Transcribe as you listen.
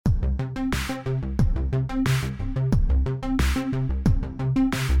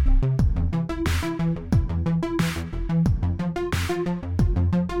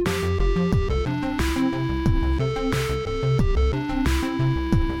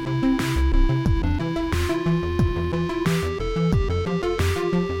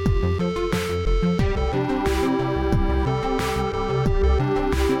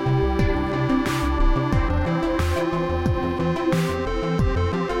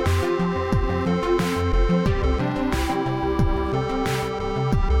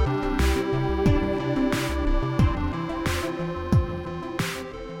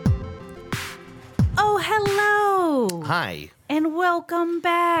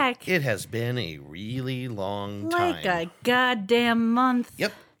back. It has been a really long time. Like a goddamn month.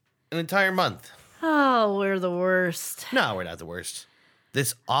 Yep. An entire month. Oh, we're the worst. No, we're not the worst.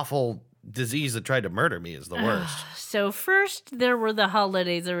 This awful disease that tried to murder me is the worst. So first there were the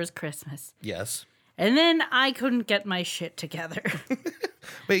holidays. There was Christmas. Yes. And then I couldn't get my shit together.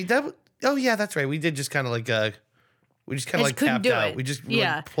 Wait, oh yeah, that's right. We did just kind of like we just kind of like couldn't tapped do out. it. We just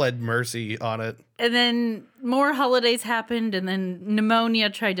Yeah. like, pled mercy on it. And then more holidays happened, and then pneumonia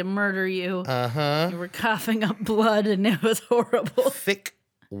tried to murder you. Uh-huh. You were coughing up blood, and it was horrible. Thick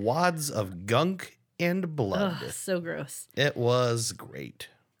wads of gunk and blood. Ugh, so gross. It was great.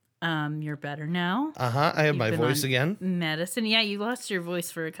 You're better now. Uh-huh. I have my Been voice on again. Medicine. Yeah, you lost your voice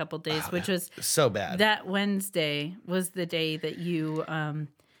for a couple days, which was So bad. that Wednesday was the day that you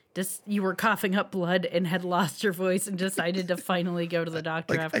you were coughing up blood and had lost your voice and decided to finally go to the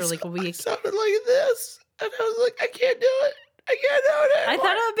doctor after a I week. sounded like this. And I was like, I can't do it. I can't do it I anymore.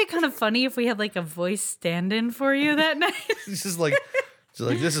 thought it would be kind of funny if we had like a voice stand-in for you that night. It's just like,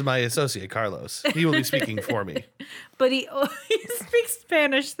 this is my associate, Carlos. He will be speaking for me. But he speaks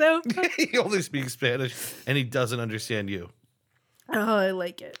Spanish though. He only speaks Spanish, and he doesn't understand you. Oh, I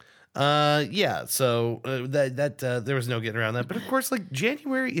like it. Yeah. So there was no getting around that. But of course, like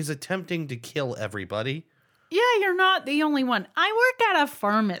January is attempting to kill everybody. Yeah, you're not the only one. I work at a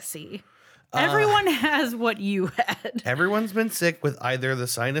pharmacy. Everyone has what you had. Everyone's been sick with either the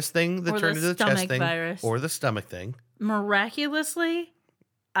sinus thing that Or turned the into the chest stomach thing, virus. or the stomach thing. Miraculously,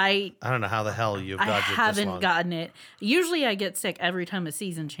 I I don't know how the hell you've dodged it this haven't long. gotten it. Usually I get sick every time a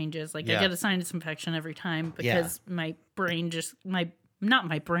season changes. Like Yeah. I get a sinus infection every time because my brain just not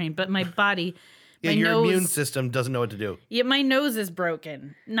my brain, but my body Yeah, my your nose, immune system doesn't know what to do. Yeah, my nose is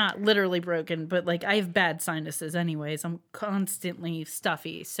broken. Not literally broken, but like I have bad sinuses anyways. I'm constantly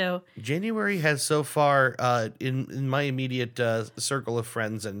stuffy. So January has so far, in my immediate circle of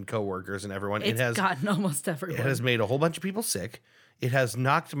friends and coworkers and everyone, it's it has gotten almost everyone. it has made a whole bunch of people sick. It has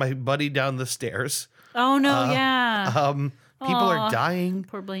knocked my buddy down the stairs. Oh no, yeah. People Aw. are dying.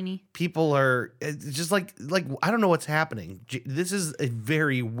 Poor Blaney. People are it's just like I don't know what's happening. This is a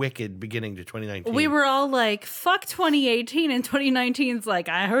very wicked beginning to 2019. We were all like, fuck 2018 and 2019's like,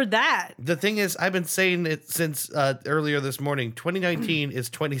 I heard that. The thing is, I've been saying it since earlier this morning. 2019 is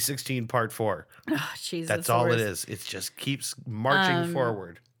 2016 part 4. Oh, Jesus. That's all it is. It just keeps marching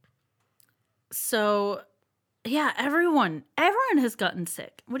forward. So, yeah, everyone has gotten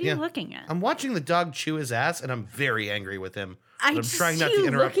sick. What are Yeah. you looking at? I'm watching the dog chew his ass, and I'm very angry with him. I But I'm just trying not see to you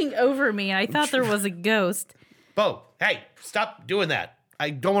interrupt. looking over me. I thought there was a ghost. Bo, hey, stop doing that. I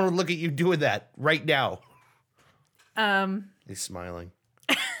don't want to look at you doing that right now. He's smiling.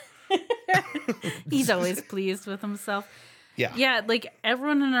 He's always pleased with himself. Yeah. Yeah, like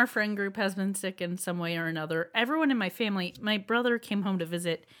everyone in our friend group has been sick in some way or another. Everyone in my family, my brother came home to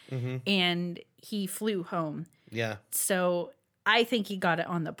visit and he flew home. Yeah. So I think he got it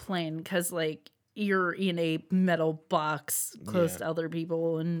on the plane because, like, you're in a metal box close to other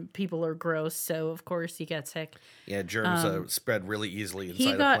people and people are gross. So, of course, you get sick. Yeah, germs spread really easily inside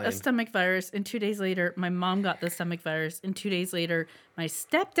He a got plane. a stomach virus, and 2 days later, my mom got the stomach virus, and 2 days later, my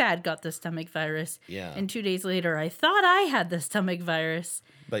stepdad got the stomach virus. Yeah. And 2 days later, I thought I had the stomach virus.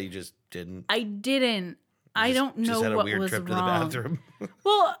 But you just didn't. I didn't. I don't know Just had a what weird was trip wrong. to the bathroom.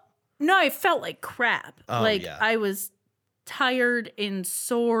 Well, no, I felt like crap. Oh, like yeah. I was tired and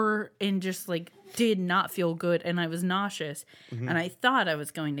sore and just like did not feel good, and I was nauseous, Mm-hmm. and I thought I was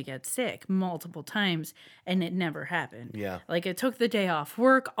going to get sick multiple times, and it never happened. Yeah. Like I took the day off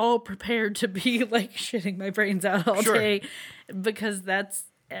work, all prepared to be like shitting my brains out all Sure. day, because that's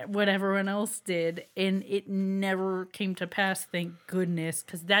what everyone else did, and it never came to pass. Thank goodness,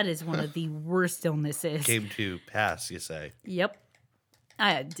 because that is one of the worst illnesses. Came to pass, you say. Yep.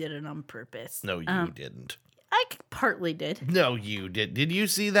 I did it on purpose. No, you didn't. I partly did. No, you did. Did you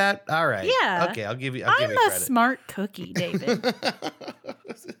see that? All right. Yeah. Okay, I'll give you I'm a credit. smart cookie, David.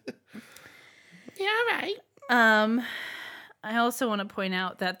 Yeah, all right. I also want to point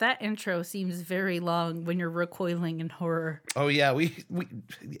out that intro seems very long when you're recoiling in horror. Oh yeah, we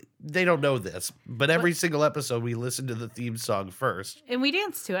they don't know this, but every single episode we listen to the theme song first. And we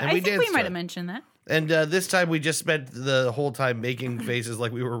danced to it. And I we think we danced might to have it. mentioned that. And this time we just spent the whole time making faces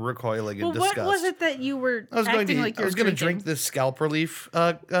like we were recoiling in Well, disgust. what was it that you were I was going acting to like you I were was going to drinking? drink this scalp relief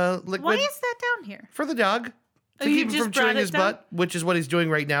liquid Why is that down here? for the dog Oh, to you keep him just from brought chewing it his down? butt, which is what he's doing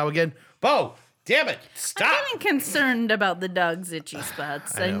right now again. Bo, damn it. Stop. I'm getting concerned about the dog's itchy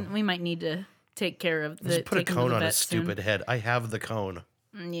spots, I know. and we might need to take care of the. Just put a take him to cone the on vet his stupid head. I have the cone.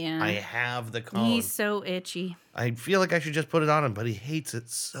 soon. Yeah. I have the cone. He's so itchy. I feel like I should just put it on him, but he hates it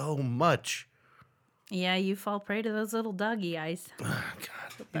so much. Yeah, you fall prey to those little doggy eyes. Oh,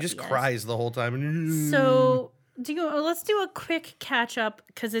 God. He just Puppy eyes. cries the whole time. So, let's do a quick catch up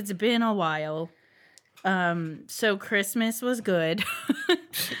because it's been a while. So Christmas was good.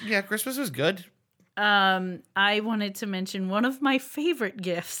 Yeah, Christmas was good. I wanted to mention one of my favorite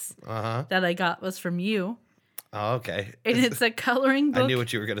gifts that I got was from you. Oh, okay. And it's a coloring book I knew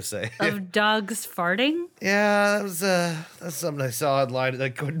what you were going to say. of dogs farting. Yeah, that's something I saw online that I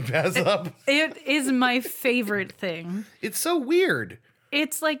couldn't pass up. It is my favorite thing. It's so weird.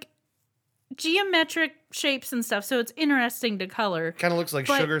 It's like geometric shapes and stuff, so it's interesting to color. Kind of looks like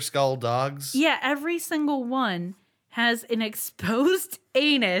But- sugar skull dogs. Yeah, every single one has an exposed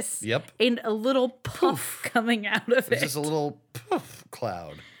anus Yep. and a little puff coming out of It's it. just a little poof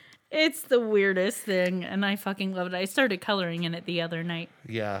cloud. It's the weirdest thing, and I fucking love it. I started coloring in it the other night.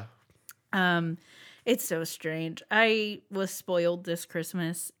 Yeah. It's so strange. I was spoiled this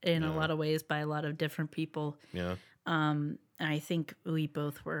Christmas in a lot of ways by a lot of different people. Yeah. I think we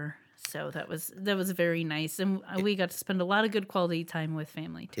both were. So that was very nice, and we got to spend a lot of good quality time with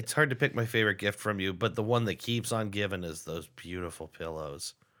family too. It's hard to pick my favorite gift from you, but the one that keeps on giving is those beautiful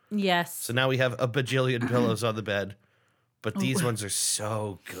pillows. Yes. So now we have a bajillion pillows on the bed, but these ones are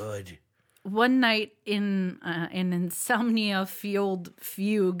so good. One night in an insomnia fueled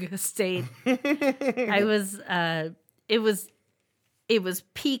fugue state, I was it was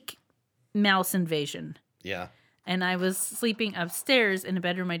peak mouse invasion. Yeah. And I was sleeping upstairs in a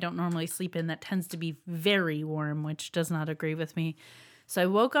bedroom I don't normally sleep in that tends to be very warm, which does not agree with me. So I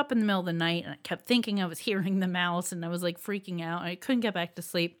woke up in the middle of the night and I kept thinking I was hearing the mouse and I was like freaking out. I couldn't get back to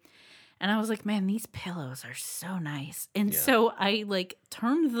sleep. And I was like, man, these pillows are so nice. And so I like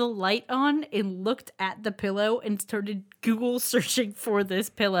turned the light on and looked at the pillow and started Google searching for this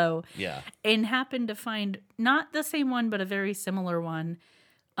pillow. Yeah. And happened to find not the same one, but a very similar one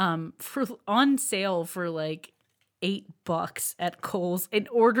for on sale for like $8 at Kohl's and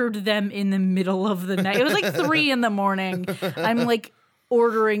ordered them in the middle of the night. It was like 3 a.m. I'm like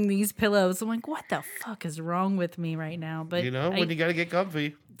ordering these pillows. I'm like, what the fuck is wrong with me right now? But You know, when you got to get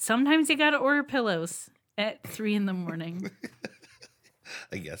comfy. sometimes you got to order pillows at 3 a.m.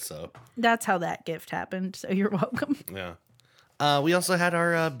 I guess so. That's how that gift happened. So you're welcome. Yeah. We also had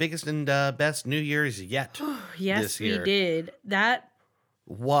our biggest and best New Year's yet. Yes, this we year. did. That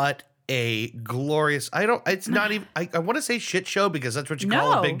What a glorious, it's not even, I want to say shit show because that's what you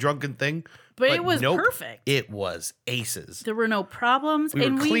call a No. big drunken thing. But it was nope, perfect. It was aces. there were no problems. We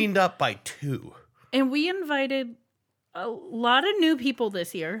and were cleaned up by 2. And we invited a lot of new people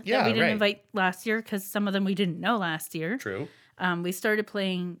this year Yeah, that we didn't right. invite last year because some of them we didn't know last year. True. We started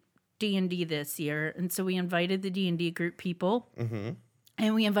playing D&D this year, and so we invited the D&D group people,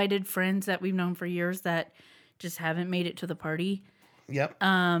 and we invited friends that we've known for years that just haven't made it to the party, Yep.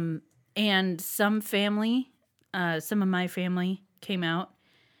 and some of my family came out.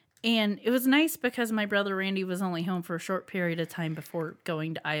 And it was nice because my brother Randy was only home for a short period of time before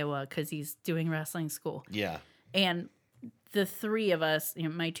going to Iowa because he's doing wrestling school. Yeah. And the 3 of us,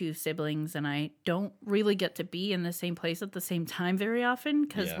 my 2 siblings and I, don't really get to be in the same place at the same time very often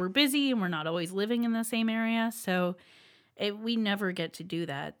because Yeah. we're busy and we're not always living in the same area. So we never get to do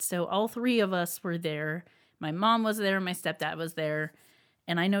that. So all 3 of us were there. My mom was there. My stepdad was there.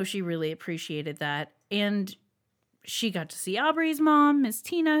 And I know she really appreciated that. And she got to see Aubrey's mom, Miss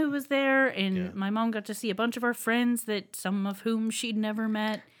Tina, who was there. And my mom got to see a bunch of our friends that some of whom she'd never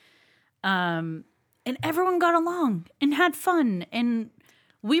met. And everyone got along and had fun. And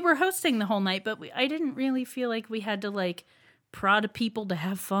we were hosting the whole night, but I didn't really feel like we had to like prod people to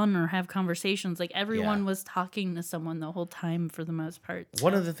have fun or have conversations. Like everyone was talking to someone the whole time for the most part. So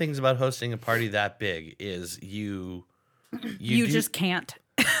One of the things about hosting a party that big is you just can't.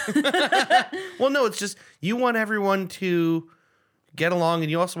 Well, no, it's just you want everyone to get along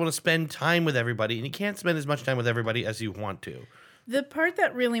and you also want to spend time with everybody, and you can't spend as much time with everybody as you want to. The part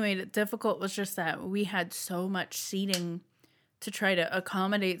that really made it difficult was just that we had so much seating to try to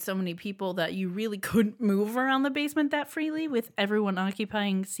accommodate so many people that you really couldn't move around the basement that freely with everyone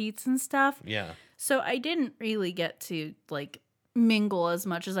occupying seats and stuff. Yeah. So I didn't really get to like mingle as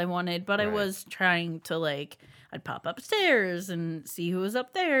much as I wanted, but I Right. was trying to like, I'd pop upstairs and see who was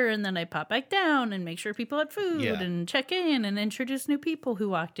up there, and then I'd pop back down and make sure people had food Yeah. and check in and introduce new people who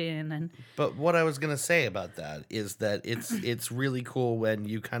walked in. And But what I was gonna say about that is that it's really cool when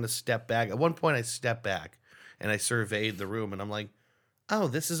you kind of step back. At one point, I stepped back and I surveyed the room, and I'm like, "Oh,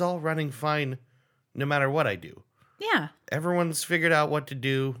 this is all running fine, no matter what I do. yeah, Everyone's figured out what to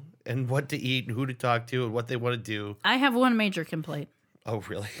do and what to eat and who to talk to and what they want to do." I have one major complaint. Oh,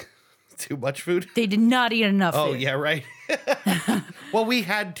 really? Too much food? They did not eat enough Oh, food. yeah, right. Well, we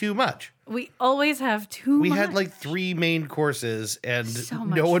had too much. We always have too much. We had like 3 main courses, and So no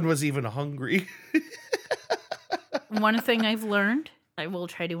much. one was even hungry. One thing I've learned, I will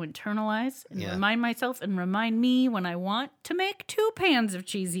try to internalize and Yeah. remind myself and remind me when I want to make 2 pans of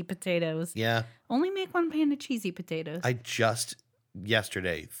cheesy potatoes. Yeah. Only make 1 pan of cheesy potatoes. I just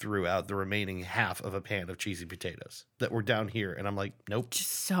yesterday threw out the remaining half of a pan of cheesy potatoes that were down here, and I'm like, nope.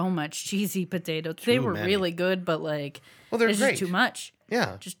 Just so much cheesy potatoes. They Too were many. really good, but like, Well, they're it's great. just too much.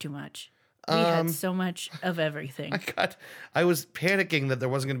 Yeah. Just too much. We had Um, so much of everything. I was panicking that there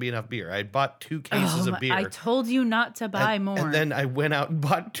wasn't going to be enough beer. I bought 2 cases of beer. I told you not to buy more. And then I went out and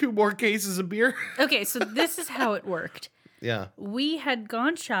bought 2 more cases of beer. Okay, so this is how it worked. Yeah. We had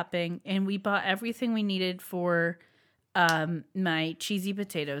gone shopping and we bought everything we needed for my cheesy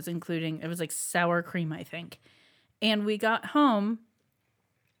potatoes, including, it was like sour cream, I think. And we got home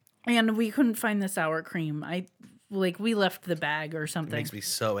and we couldn't find the sour cream. We left the bag or It something. makes me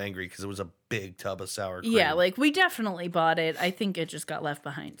so angry because it was a big tub of sour cream. Yeah, like we definitely bought it. I think it just got left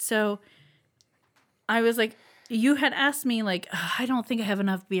behind. So I was like, you had asked me like, I don't think I have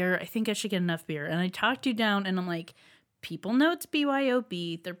enough beer. I think I should get enough beer. And I talked you down and I'm like, people know it's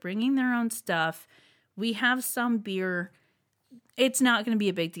BYOB. They're bringing their own stuff. We have some beer. It's not going to be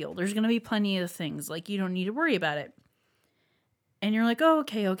a big deal. There's going to be plenty of things. Like, you don't need to worry about it. And you're like, oh,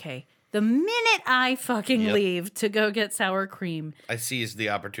 okay. The minute I fucking Yep. leave to go get sour cream, I seized the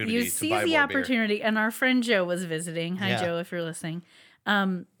opportunity you to seize buy the more opportunity, and our friend Joe was visiting. Hi, Yeah. Joe, if you're listening.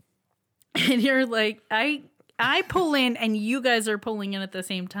 And you're like, I pull in, and you guys are pulling in at the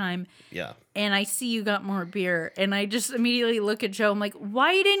same time, beer. Yeah. and I see you got more beer, and I just immediately look at Joe. I'm like,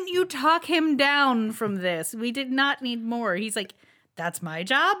 why didn't you talk him down from this? We did not need more. He's like, that's my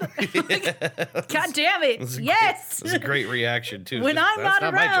job. I'm like, God damn it! Yes. It was a great reaction, too. When Just, I'm "That's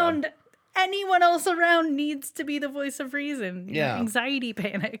not my job." around, anyone else around needs to be the voice of reason. Yeah. Anxiety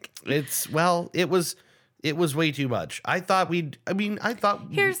panic. It was way too much. I thought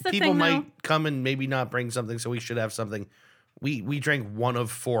Here's the people thing, might though. come and maybe not bring something, so we should have something. We drank 1 of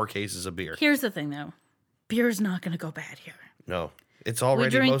 4 cases of beer. Here's the thing, though. Beer's not going to go bad here. No. It's already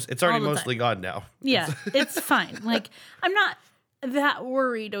drink it's already all the mostly gone now. Yeah, it's fine. Like, I'm not that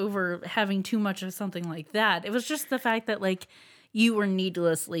worried over having too much of something like that. It was just the fact that, like, you were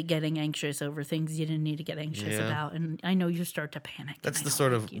needlessly getting anxious over things you didn't need to get anxious Yeah. about. And I know you start to panic. and That's I the don't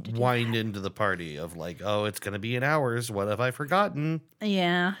sort like of you to do wind into the party of like, oh, it's going to be in hours. What have I forgotten? that.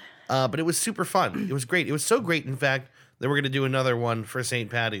 Yeah. But it was super fun. It was great. It was so great, in fact, that we're going to do another one for St.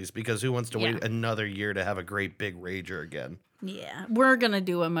 Patty's because who wants to wait Yeah. another year to have a great big rager again? Yeah. We're going to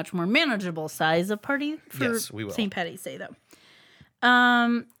do a much more manageable size of party for Yes, we will. St. Patty's Day, though.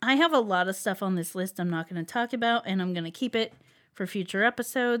 I have a lot of stuff on this list I'm not going to talk about, and I'm going to keep it for future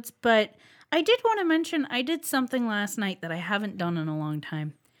episodes. But I did want to mention I did something last night that I haven't done in a long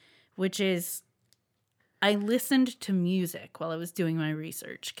time, which is I listened to music while I was doing my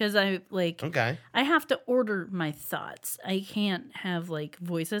research because Okay. I have to order my thoughts. I can't have like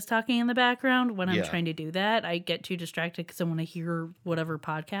voices talking in the background when I'm Yeah. trying to do that. I get too distracted because I want to hear whatever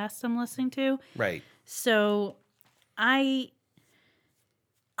podcast I'm listening to. Right. So a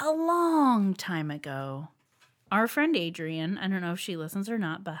long time ago, our friend Adrian, I don't know if she listens or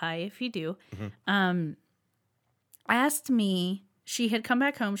not, but hi if you do, asked me, she had come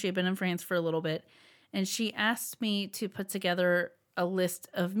back home, she had been in France for a little bit, and she asked me to put together a list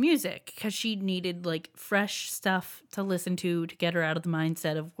of music because she needed like fresh stuff to listen to get her out of the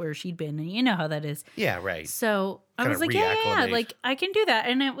mindset of where she'd been. And you know how that is. Yeah, right. So I Kinda was like, yeah, reacclimate. like I can do that.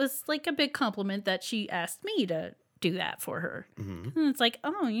 And it was like a big compliment that she asked me to do that for her. Mhm. And it's like,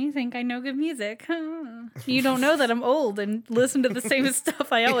 oh, you think I know good music? Huh. You don't know that I'm old and listen to the same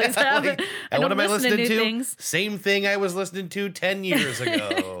stuff I always have. Like, I and what don't am I listen listening new to? things. Same thing I was listening to 10 years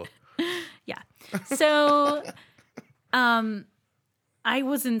ago. Yeah. So, I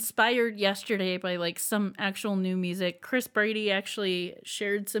was inspired yesterday by like some actual new music. Chris Brady actually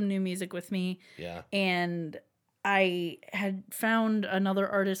shared some new music with me. Yeah. And I had found another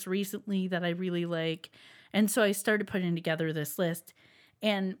artist recently that I really like. And so I started putting together this list.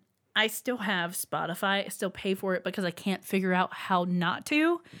 And I still have Spotify. I still pay for it because I can't figure out how not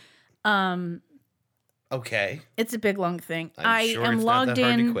to. Okay. It's a big, long thing. I'm sure am it's logged not that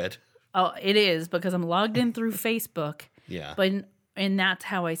hard to in. quit. Oh, it is because I'm logged in through Facebook. Yeah. And that's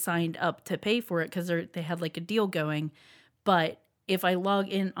how I signed up to pay for it because they had like a deal going. But if I log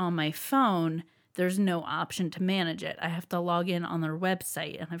in on my phone, there's no option to manage it. I have to log in on their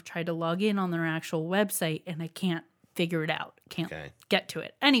website, and I've tried to log in on their actual website, and I can't figure it out. Can't get to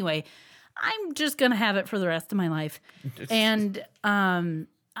it. Anyway, I'm just gonna have it for the rest of my life. And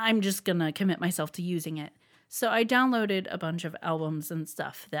I'm just going to commit myself to using it. So I downloaded a bunch of albums and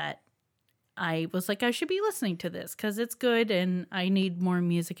stuff that I was like, I should be listening to this because it's good and I need more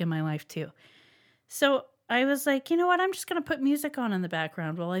music in my life too. So I was like, you know what? I'm just going to put music on in the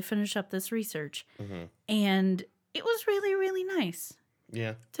background while I finish up this research. Mm-hmm. And it was really, really nice.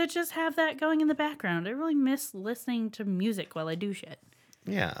 Yeah. To just have that going in the background. I really miss listening to music while I do shit.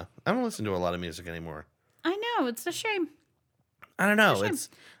 Yeah. I don't listen to a lot of music anymore. I know. It's a shame. I don't know.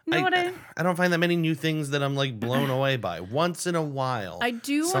 I don't find that many new things that I'm like blown away by. Once in a while, I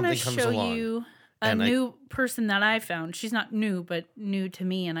do want to show you a new person that I found. She's not new, but new to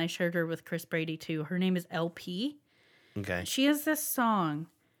me, and I shared her with Chris Brady too. Her name is LP. Okay. She has this song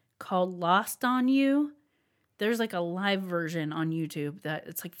called "Lost on You." There's like a live version on YouTube that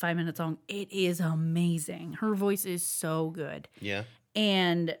it's like 5 minutes long. It is amazing. Her voice is so good. Yeah.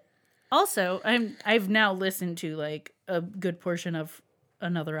 And also, I've now listened to like a good portion of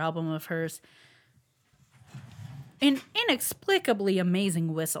another album of hers. An inexplicably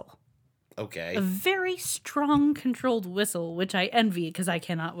amazing whistle. Okay. A very strong, controlled whistle, which I envy because I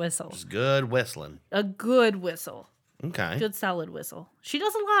cannot whistle. Just good whistling. A good whistle. Okay. Good solid whistle. She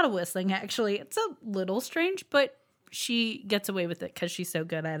does a lot of whistling, actually. It's a little strange, but she gets away with it because she's so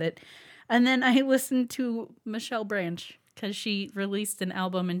good at it. And then I listened to Michelle Branch because she released an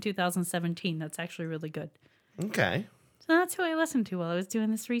album in 2017 that's actually really good. Okay. So that's who I listened to while I was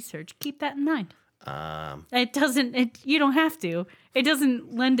doing this research. Keep that in mind. You don't have to. It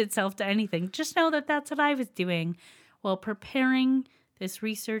doesn't lend itself to anything. Just know that that's what I was doing while preparing this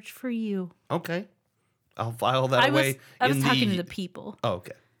research for you. Okay. I'll file that away. I was talking to the people. Oh,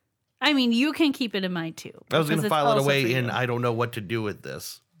 okay. I mean, you can keep it in mind too. I was going to file it away in I don't know what to do with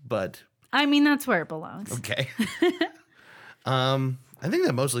this, but... I mean, that's where it belongs. Okay. I think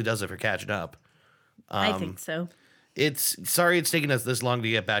that mostly does it for catching up. I think so. Sorry it's taken us this long to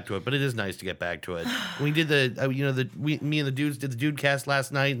get back to it, but it is nice to get back to it. We did me and the dudes did the Dude Cast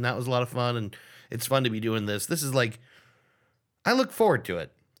last night, and that was a lot of fun, and it's fun to be doing this. This is like, I look forward to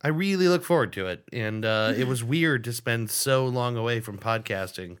it. I really look forward to it, and it was weird to spend so long away from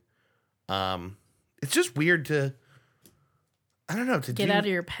podcasting. It's just weird to, I don't know, to get out of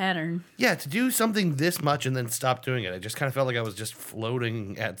your pattern. Yeah, to do something this much and then stop doing it. I just kind of felt like I was just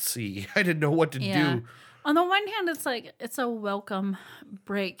floating at sea. I didn't know what to do. On the one hand, it's like, it's a welcome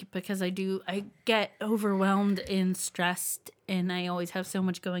break because I get overwhelmed and stressed and I always have so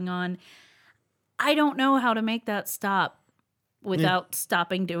much going on. I don't know how to make that stop without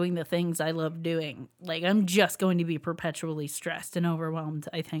stopping doing the things I love doing. Like, I'm just going to be perpetually stressed and overwhelmed,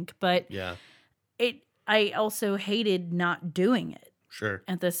 I think. But I also hated not doing it. Sure.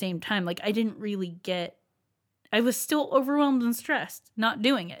 At the same time. Like, I was still overwhelmed and stressed not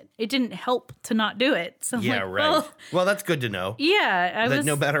doing it. It didn't help to not do it. So yeah, like, right. Well, that's good to know. Yeah.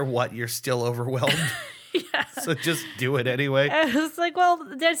 No matter what, you're still overwhelmed. Yeah. So just do it anyway. I was like, well,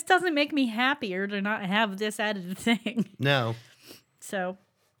 this doesn't make me happier to not have this added thing. No. So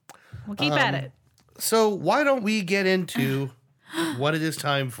we'll keep at it. So why don't we get into what it is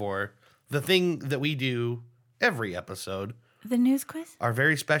time for, the thing that we do every episode. The news quiz? Our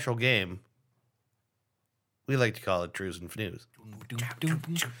very special game. We like to call it Trues and Fnews. You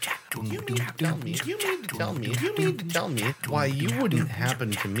mean to tell me why you wouldn't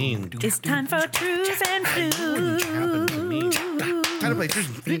happen to mean... It's time for Trues and Fnews. Time to play Trues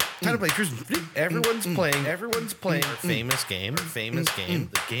and Fnews. Everyone's playing our famous game,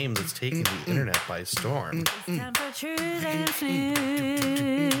 the game that's taking the internet by storm. It's time for Trues and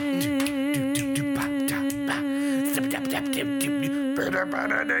Fnews.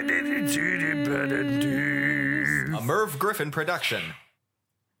 A Merv Griffin production.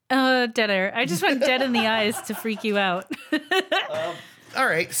 Dead air. I just went dead in the eyes to freak you out. All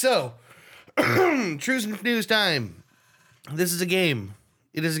right, so Trues and Fnews time. This is a game.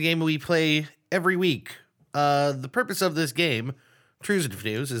 It is a game we play every week. The purpose of this game, Trues and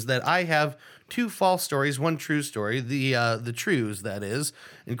Fnews, is that I have two false stories, one true story, the trues, that is.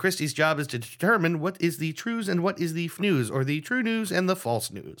 And Christy's job is to determine what is the trues and what is the fnews, or the true news and the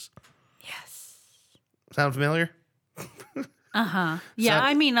false news. Yes. Sound familiar? Uh-huh. Yeah,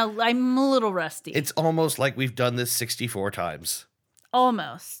 I mean, I'm a little rusty. It's almost like we've done this 64 times.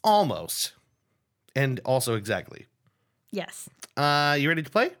 Almost. And also exactly. Yes. You ready to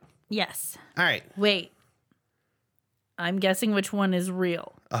play? Yes. All right. Wait. I'm guessing which one is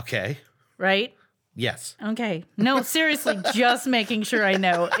real. Okay. Right? Yes. Okay. No, seriously, just making sure I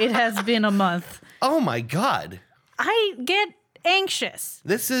know. It has been a month. Oh my God. I get anxious.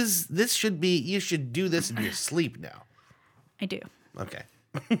 This should be, you should do this in your sleep now. I do. Okay.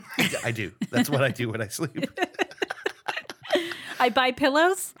 I do. That's what I do when I sleep. I buy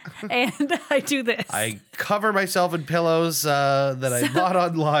pillows and I do this. I cover myself in pillows that I bought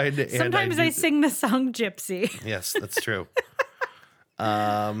online. And Sometimes I sing the song Gypsy. Yes, that's true.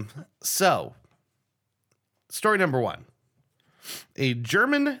 So, story number 1. A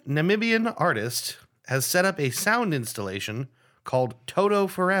German Namibian artist has set up a sound installation called Toto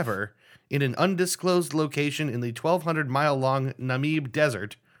Forever in an undisclosed location in the 1,200-mile-long Namib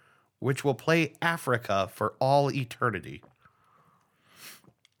Desert, which will play Africa for all eternity.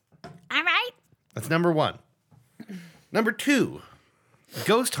 All right. That's number 1. Number 2.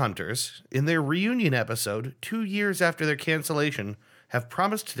 Ghost hunters, in their reunion episode 2 years after their cancellation, have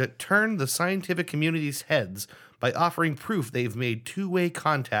promised to turn the scientific community's heads by offering proof they've made two-way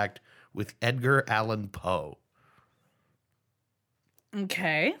contact with Edgar Allan Poe.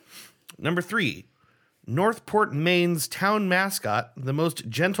 Okay. Number 3. Northport, Maine's town mascot, the most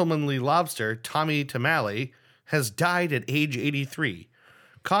gentlemanly lobster, Tommy Tamale, has died at age 83,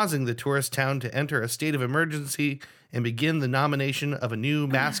 causing the tourist town to enter a state of emergency and begin the nomination of a new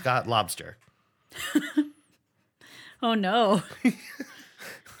mascot lobster. Oh, no.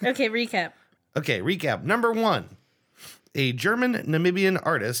 Okay, recap. Okay, recap. Number 1. A German Namibian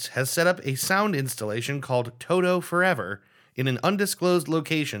artist has set up a sound installation called Toto Forever in an undisclosed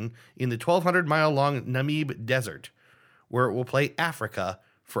location in the 1,200-mile-long Namib Desert, where it will play Africa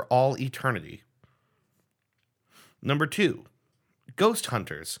for all eternity. Number 2. Ghost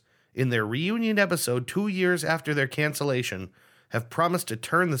hunters, in their reunion episode 2 years after their cancellation, have promised to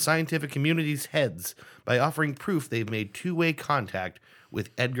turn the scientific community's heads by offering proof they've made two-way contact with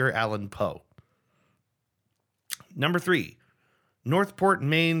Edgar Allan Poe. Number 3. Northport,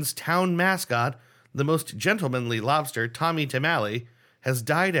 Maine's town mascot, the most gentlemanly lobster, Tommy Tamale, has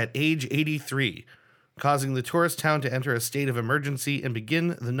died at age 83, causing the tourist town to enter a state of emergency and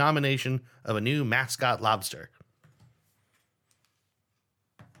begin the nomination of a new mascot lobster.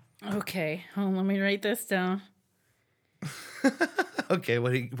 Okay. Oh, let me write this down. Okay,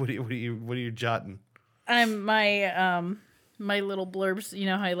 what are you jotting? I'm my little blurbs. You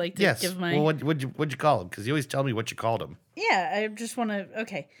know how I like to Yes. give my. Well, what'd you call him? Because you always tell me what you called him. Yeah, I just want to.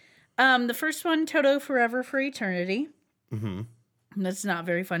 Okay. The first one, Toto Forever for Eternity. Mm-hmm. That's not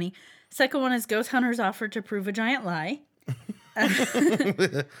very funny. Second one is Ghost Hunters offered to prove a giant lie.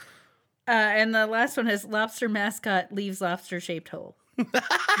 And the last one is Lobster mascot leaves lobster shaped hole.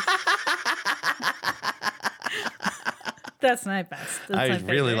 That's my best. That's I my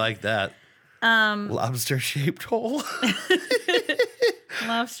really favorite. like that. Lobster-shaped hole.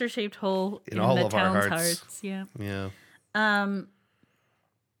 Lobster shaped hole In in all the of our town's hearts. hearts. Yeah. Yeah.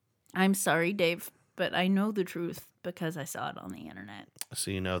 I'm sorry, Dave, but I know the truth because I saw it on the internet.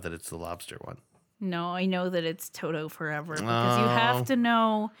 So you know that it's the lobster one. No, I know that it's Toto Forever because you have to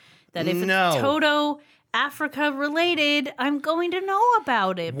know that if No. it's Toto Africa related, I'm going to know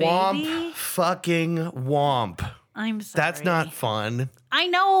about it, baby. Womp fucking womp. I'm sorry. That's not fun. I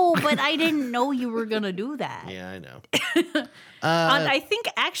know, but I didn't know you were going to do that. Yeah, I know. I think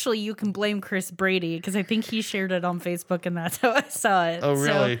actually you can blame Chris Brady because I think he shared it on Facebook and that's how I saw it. Oh,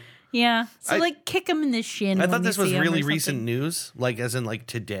 really? So, yeah. So, I- kick him in the shin. I when thought you this was see him or really something. recent news, like as in like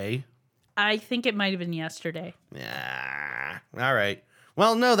today. I think it might have been yesterday. Yeah. All right.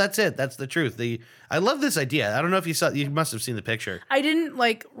 Well, no, that's it. That's the truth. I love this idea. I don't know if you saw. You must have seen the picture. I didn't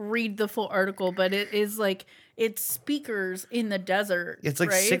read the full article, but it is it's speakers in the desert. It's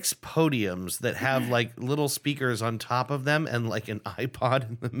like right? 6 podiums that have like little speakers on top of them and like an iPod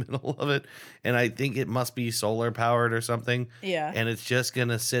in the middle of it. And I think it must be solar powered or something. Yeah. And it's just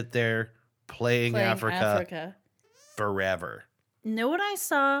gonna sit there playing Africa forever. Know what I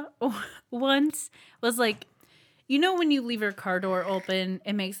saw once was you know when you leave your car door open,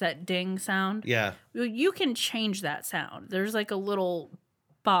 it makes that ding sound? Yeah. Well, you can change that sound. There's a little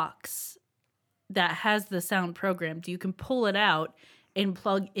box that has the sound programmed. You can pull it out and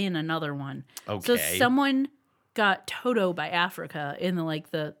plug in another one. Okay. So someone got Toto by Africa in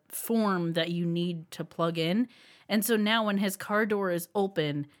the form that you need to plug in. And so now when his car door is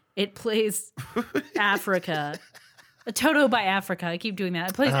open, it plays Africa. Toto by Africa. I keep doing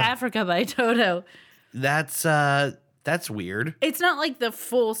that. It plays Africa by Toto. That's weird. It's not like the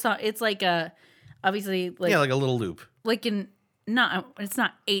full song. It's obviously Yeah, like a little loop. It's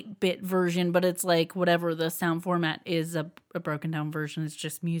not 8-bit version, but it's whatever the sound format is, a broken down version. It's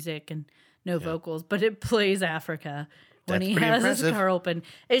just music and no vocals, but it plays Africa when That's he pretty has his impressive. car open.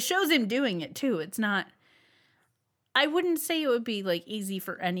 It shows him doing it too. It's not, I wouldn't say it would be easy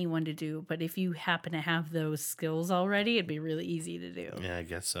for anyone to do, but if you happen to have those skills already, it'd be really easy to do. Yeah, I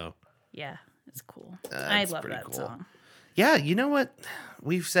guess so. Yeah, it's cool. I That's love pretty that cool. song. Yeah, you know what?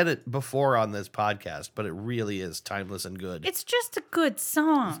 We've said it before on this podcast, but it really is timeless and good. It's just a good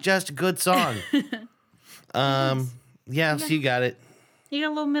song. It's just a good song. Yeah, so you got it. You got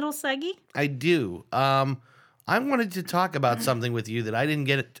a little middle seggy? I do. I wanted to talk about something with you that I didn't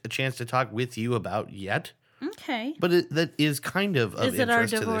get a chance to talk with you about yet, Okay. but that is kind of Is it our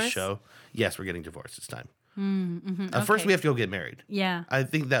interest to this divorce? show. Yes, we're getting divorced this time. Mm-hmm. First, we have to go get married. Yeah. I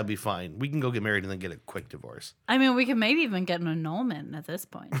think that would be fine. We can go get married and then get a quick divorce. I mean, we could maybe even get an annulment at this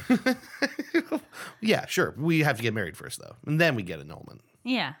point. Yeah, sure. We have to get married first, though, and then we get annulment.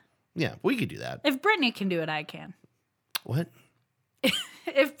 Yeah. Yeah, we could do that. If Britney can do it, I can. What?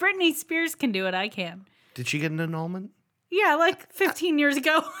 If Britney Spears can do it, I can. Did she get an annulment? Yeah, like 15 years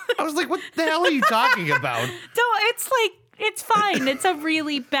ago. I was like, what the hell are you talking about? It's fine. It's a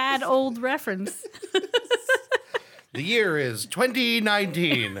really bad old reference. The year is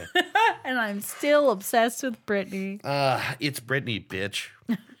 2019. And I'm still obsessed with Britney. It's Britney, bitch.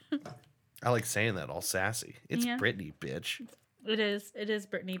 I like saying that all sassy. It's Yeah. Britney, bitch. It is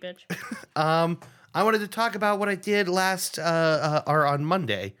Britney, bitch. I wanted to talk about what I did last or on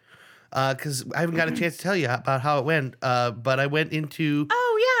Monday, because I haven't got a chance to tell you about how it went. But I went into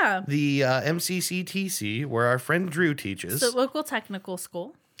Oh, yeah. the MCCTC where our friend Drew teaches, The local technical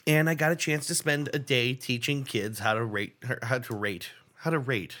school. and I got a chance to spend a day teaching kids how to rate. That's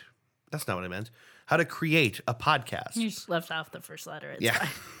not what I meant. How to create a podcast. You just left off the first letter. It's Yeah. fine.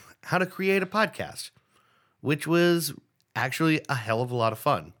 How to create a podcast, which was actually a hell of a lot of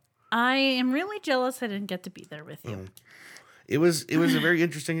fun. I am really jealous I didn't get to be there with you. It was a very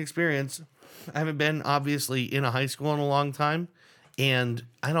interesting experience. I haven't been obviously in a high school in a long time, and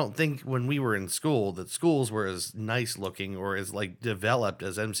I don't think when we were in school that schools were as nice looking or as like developed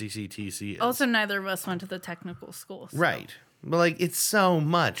as MCCTC is. Also, neither of us went to the technical school. So. Right. But like it's so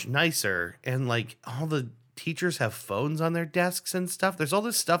much nicer, and like all the teachers have phones on their desks and stuff. There's all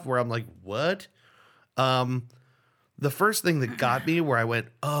this stuff where I'm like, what? The first thing that got me where I went,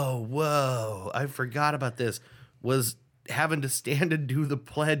 oh, whoa, I forgot about this, was having to stand and do the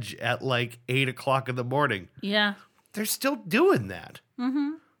pledge at like 8 o'clock in the morning. Yeah. They're still doing that. Mm-hmm.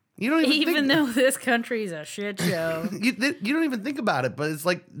 You don't Even though this country's a shit show. you don't even think about it, but it's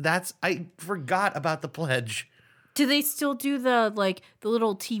like I forgot about the pledge. Do they still do the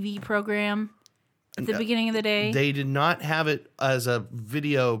little TV program at the beginning of the day? They did not have it as a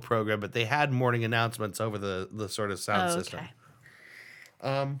video program, but they had morning announcements over the sort of sound system.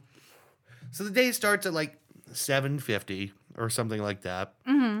 Okay. So the day starts at like 7:50 or something like that.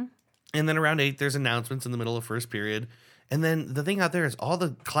 Mm-hmm. And then around 8, there's announcements in the middle of first period. And then the thing out there is all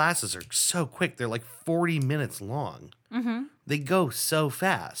the classes are so quick. They're like 40 minutes long. Mm-hmm. They go so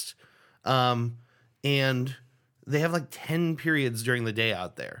fast. And they have like 10 periods during the day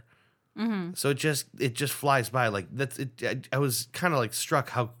out there. Mm-hmm. So it just flies by. Like that's it. I was kind of like struck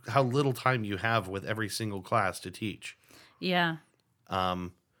how little time you have with every single class to teach. Yeah.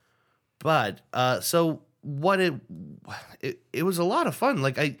 But so what it was a lot of fun.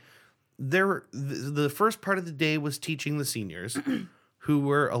 Like the first part of the day was teaching the seniors who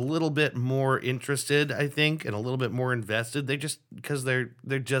were a little bit more interested, I think, and a little bit more invested. They just because they're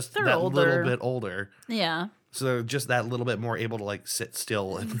that older. little bit older. Yeah. So they're just that little bit more able to like sit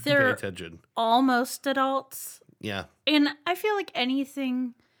still and pay They're attention. almost adults. Yeah. And I feel like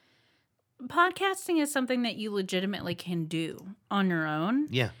podcasting is something that you legitimately can do on your own.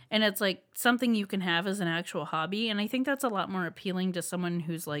 Yeah. And it's like something you can have as an actual hobby. And I think that's a lot more appealing to someone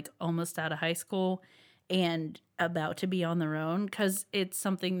who's like almost out of high school and about to be on their own, because it's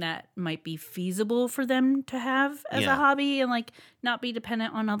something that might be feasible for them to have as Yeah. a hobby and like not be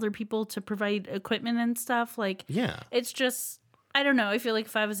dependent on other people to provide equipment and stuff. Like, Yeah. it's just, I don't know. I feel like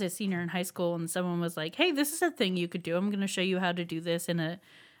if I was a senior in high school and someone was like, hey, this is a thing you could do. I'm going to show you how to do this in a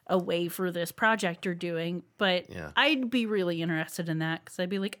way for this project you're doing. But Yeah. I'd be really interested in that because I'd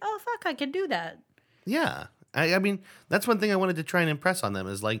be like, oh, fuck, I could do that. Yeah. I mean, that's one thing I wanted to try and impress on them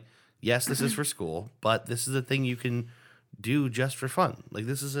is like, yes, this is for school, but this is a thing you can do just for fun. Like,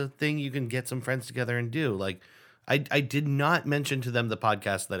 this is a thing you can get some friends together and do. Like, I did not mention to them the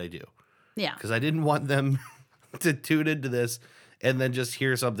podcast that I do Yeah. because I didn't want them to tune into this and then just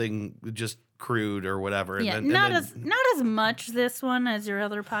hear something just crude or whatever. Yeah. And Not then, as much this one as your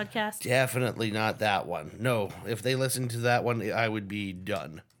other podcast. definitely not that one. No, if they listened to that one, I would be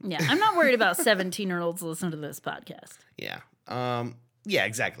done. Yeah. I'm not worried about 17-year-olds listening to this podcast. Yeah. Yeah,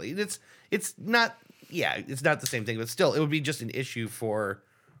 exactly. It's not the same thing, but still it would be just an issue for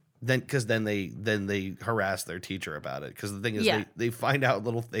then they harass their teacher about it. Because the thing is Yeah. they find out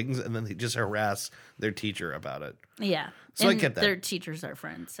little things and then they just harass their teacher about it. Yeah. So I and get that. their teachers are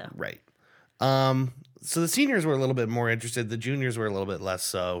friends, so. Right. So the seniors were a little bit more interested. The juniors were a little bit less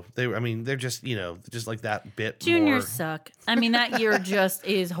so. They're just, just like that bit Juniors more. suck. I mean, that year just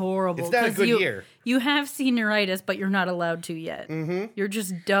is horrible. It's not a 'cause good year. You have senioritis, but you're not allowed to yet. Mm-hmm. You're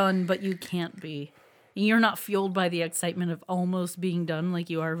just done, but you can't be. You're not fueled by the excitement of almost being done like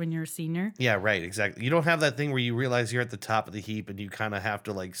you are when you're a senior. Yeah, right, exactly. You don't have that thing where you realize you're at the top of the heap and you kind of have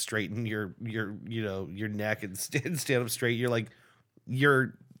to like straighten your neck and stand up straight. You're like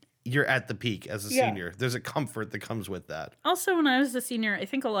you're at the peak as a senior. There's a comfort that comes with that. Also, when I was a senior, I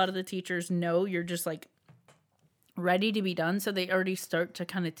think a lot of the teachers know you're just like ready to be done, so they already start to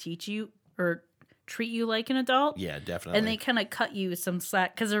kind of teach you or treat you like an adult. Yeah, definitely. And they kind of cut you some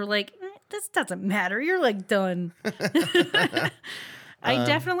slack because they're like, this doesn't matter. You're like done.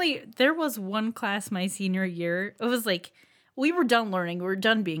 There was one class my senior year. It was like, we were done learning. We were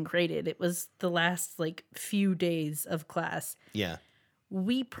done being graded. It was the last like few days of class. Yeah.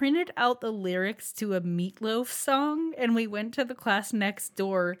 We printed out the lyrics to a Meatloaf song and we went to the class next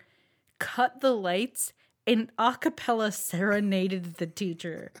door, cut the lights, and a cappella serenaded the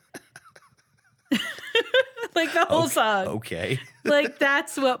teacher. Like the whole song. Okay. Like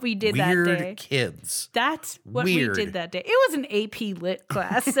that's what we did that day. Weird kids. That's what Weird. we did that day. It was an AP Lit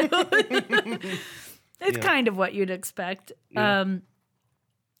class. So it's kind of what you'd expect. Yeah. And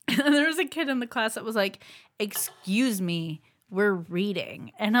there was a kid in the class that was like, excuse me, we're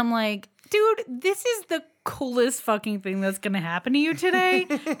reading. And I'm like, dude, this is the coolest fucking thing that's going to happen to you today.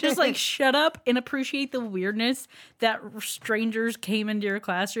 Just like shut up and appreciate the weirdness that strangers came into your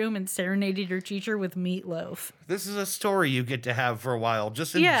classroom and serenaded your teacher with Meatloaf. This is a story you get to have for a while.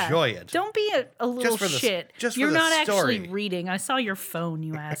 Just enjoy it. Don't be a little for the- shit. just for You're the not story. actually reading. I saw your phone,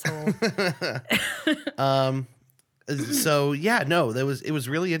 you asshole. So yeah, no, it was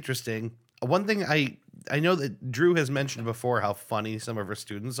really interesting. One thing I know that Drew has mentioned before how funny some of her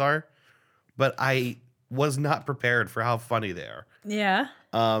students are, but I was not prepared for how funny they are. Yeah.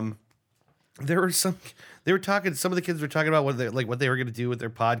 Some of the kids were talking about what they were going to do with their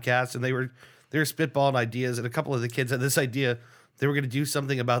podcast, and they were spitballing ideas, and a couple of the kids had this idea they were going to do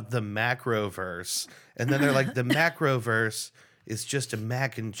something about the macroverse, and then they're like, the macroverse is just a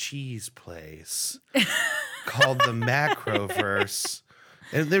mac and cheese place called the macroverse.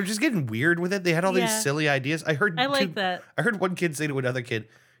 And they were just getting weird with it. They had all these silly ideas. I like that. I heard one kid say to another kid,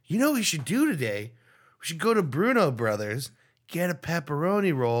 "You know what we should do today? We should go to Bruno Brothers, get a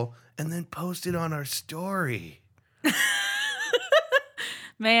pepperoni roll, and then post it on our story."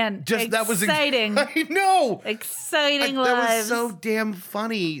 Man, That was exciting. I know. Exciting That was lives. so damn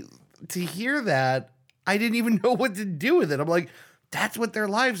funny to hear that. I didn't even know what to do with it. I'm like, that's what their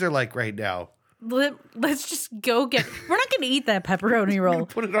lives are like right now. Let's just go get. We're not going to eat that pepperoni roll.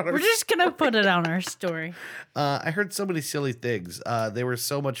 Put it on our We're just going to put it on our story. I heard so many silly things. They were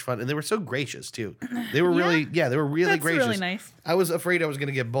so much fun, and they were so gracious too. They were really That's gracious. really nice. I was afraid I was going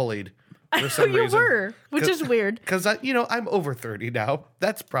to get bullied for Oh, some you reason. were, which is weird. Because I'm over 30 now.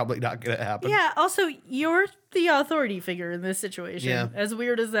 That's probably not going to happen. Yeah. Also, you're the authority figure in this situation. Yeah. As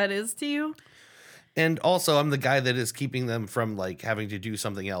weird as that is to you. And also, I'm the guy that is keeping them from like having to do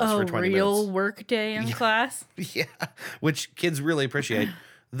something else for 20 real minutes. work day in class. Yeah, which kids really appreciate.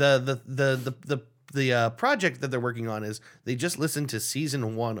 The project that they're working on is they just listened to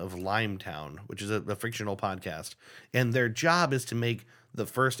season 1 of Limetown, which is a fictional podcast, and their job is to make the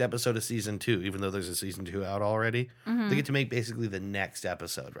first episode of season 2, even though there's a season 2 out already. They get to make basically the next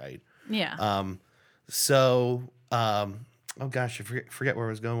episode, right? Yeah. Oh gosh, I forget where I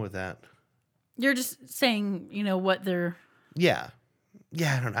was going with that. You're just saying, what they're. Yeah,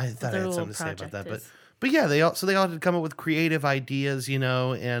 I don't know. I thought I their had little something to say about project that, is. but yeah, they all had to come up with creative ideas,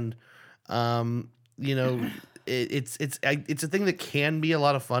 and it's a thing that can be a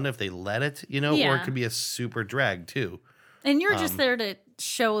lot of fun if they let it, or Yeah. it could be a super drag too. And you're just there to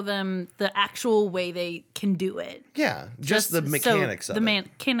show them the actual way they can do it. Yeah, just the mechanics of the it.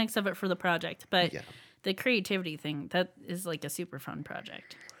 mechanics of it for the project. But Yeah. the creativity thing, that is like a super fun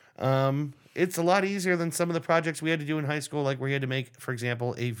project. It's a lot easier than some of the projects we had to do in high school, like where you had to make, for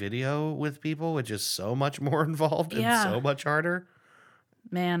example, a video with people, which is so much more involved and Yeah. so much harder.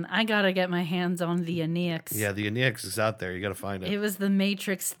 Man, I gotta get my hands on the Aeneas. Yeah, the Aeneas is out there. You got to find it. It was the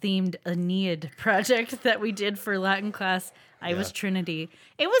Matrix themed Aeneid project that we did for Latin class. I was Trinity.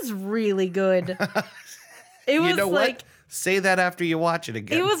 It was really good. It was You know like what? Say that after you watch it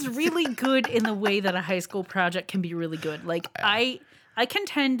again. it was really good in the way that a high school project can be really good. Like I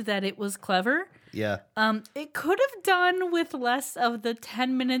contend that it was clever. Yeah. It could have done with less of the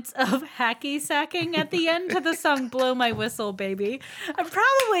 10 minutes of hacky sacking at the end to the song Blow My Whistle, Baby.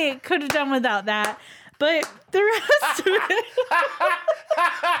 Probably it could have done without that. But the rest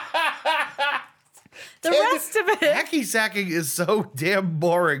of it, Hacky sacking is so damn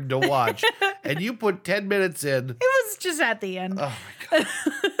boring to watch. And you put 10 minutes in. it was just at the end. Oh my God.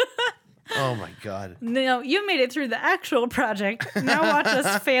 Oh my God. No, you made it through the actual project. Now watch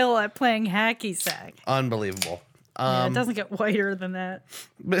us fail at playing hacky sack. Unbelievable. Yeah, it doesn't get whiter than that.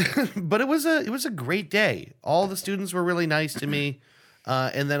 But it was a great day. All the students were really nice to me.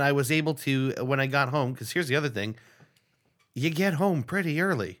 And then I was able to, when I got home, because here's the other thing, you get home pretty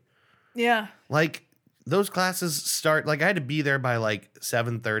early. Yeah. Like those classes start, like I had to be there by like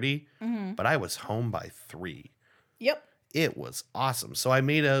 7:30, but I was home by 3. Yep. It was awesome. So I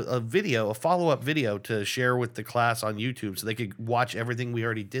made a follow-up video to share with the class on YouTube so they could watch everything we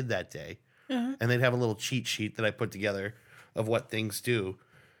already did that day. And they'd have a little cheat sheet that I put together of what things do.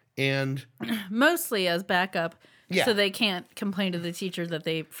 And mostly as backup, Yeah. so they can't complain to the teacher that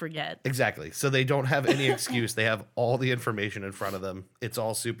they forget. exactly. So they don't have any excuse. They have all the information in front of them. It's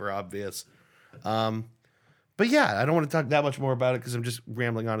all super obvious. But yeah, I don't want to talk that much more about it because I'm just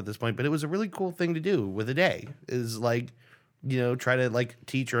rambling on at this point. But it was a really cool thing to do with a day, is like, try to like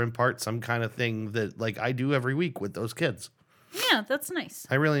teach or impart some kind of thing that like I do every week with those kids. Yeah, that's nice.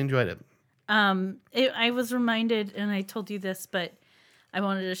 I really enjoyed it. I was reminded, and I told you this, but I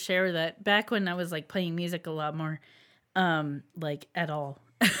wanted to share that back when I was like playing music a lot more, like at all.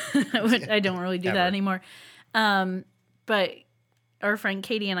 I don't really do that Ever. anymore. But our friend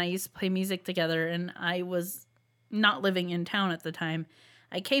Katie and I used to play music together, and I was not living in town at the time.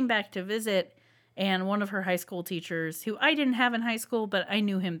 I came back to visit, and one of her high school teachers, who I didn't have in high school, but I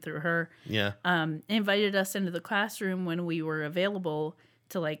knew him through her, Yeah. invited us into the classroom when we were available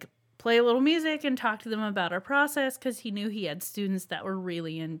to like play a little music and talk to them about our process, because he knew he had students that were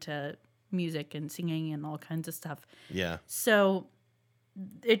really into music and singing and all kinds of stuff. Yeah. So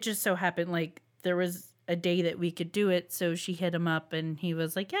it just so happened like there was a day that we could do it, so she hit him up and he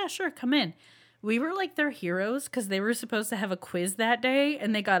was like, yeah, sure, come in. We were like their heroes because they were supposed to have a quiz that day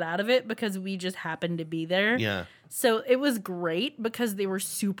and they got out of it because we just happened to be there. Yeah. So it was great because they were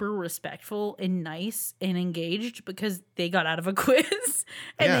super respectful and nice and engaged because they got out of a quiz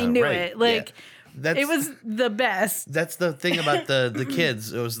and Yeah, they knew right. it. Like, That's, it was the best. That's the thing about the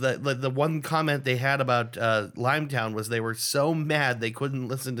kids. It was that the one comment they had about Limetown was they were so mad they couldn't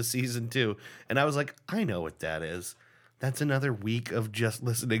listen to season 2. And I was like, I know what that is. That's another week of just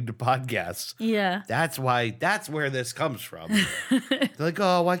listening to podcasts. Yeah. That's where this comes from. They're like,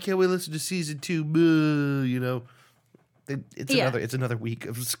 oh, why can't we listen to season 2? Boo, it's another week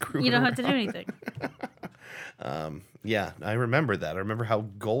of screwing You don't around. have to do anything. Yeah, I remember that. I remember how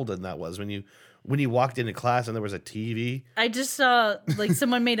golden that was when you walked into class and there was a TV. I just saw like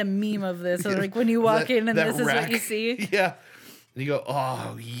someone made a meme of this. So, like when you walk in and that this is what rack. you see. Yeah. And you go,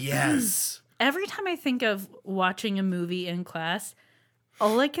 oh, yes. Every time I think of watching a movie in class,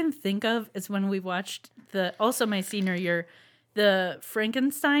 all I can think of is when we watched also my senior year, the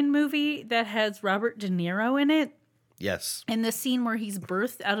Frankenstein movie that has Robert De Niro in it. Yes. And the scene where he's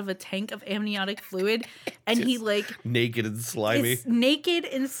birthed out of a tank of amniotic fluid and he like Naked and slimy. is naked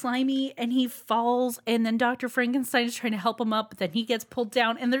and slimy and he falls and then Dr. Frankenstein is trying to help him up, but then he gets pulled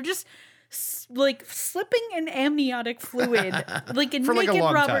down and they're just like slipping in amniotic fluid like a For, like, a naked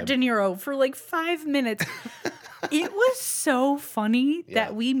long Robert time. De Niro for like 5 minutes. It was so funny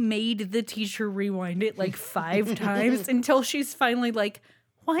that we made the teacher rewind it like 5 times until she's finally like,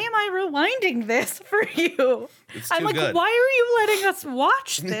 why am I rewinding this for you? I'm too like, good. why are you letting us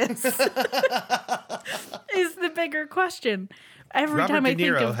watch this? Is the bigger question. Every Robert time De I think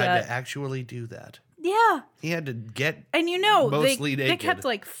Niro of had that. to actually do that. Yeah. He had to get And mostly they naked. kept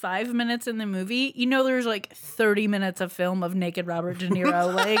like 5 minutes in the movie. There's like 30 minutes of film of naked Robert De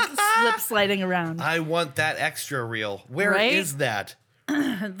Niro like sliding around. I want that extra reel. Where is Right? that?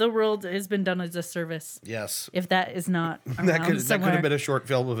 The world has been done as a service. Yes. If that is not around That could somewhere. have been a short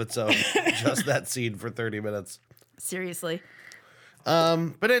film of its own. Just that scene for 30 minutes. Seriously.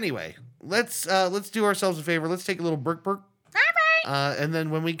 But anyway, let's do ourselves a favor. Let's take a little burk. And then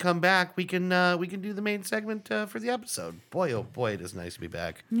when we come back, we can do the main segment for the episode. Boy, oh boy, it is nice to be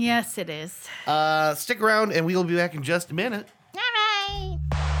back. Yes, it is. Stick around, and we will be back in just a minute. All right.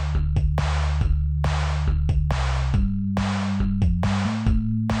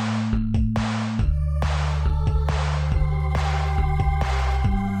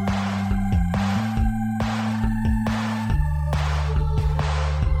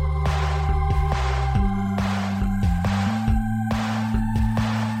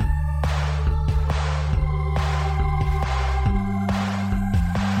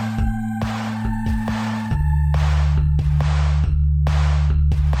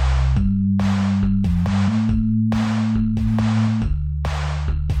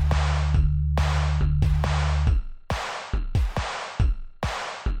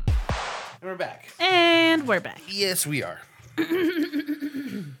 And we're back. And we're back. Yes, we are.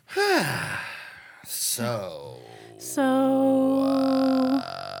 So.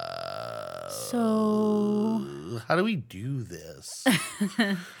 How do we do this?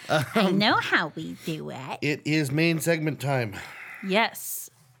 I know how we do it. It is main segment time. Yes.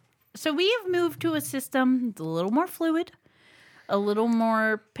 So we have moved to a system that's a little more fluid, a little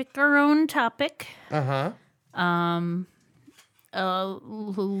more pick our own topic.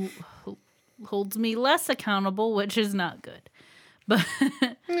 Holds me less accountable, which is not good.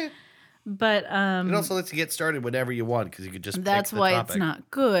 But It also lets you get started whenever you want because you could just that's pick the why topic. it's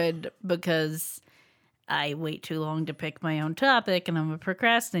not good, because I wait too long to pick my own topic and I'm a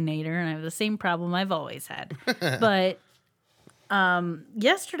procrastinator and I have the same problem I've always had. But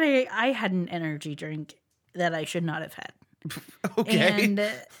yesterday I had an energy drink that I should not have had. Okay. And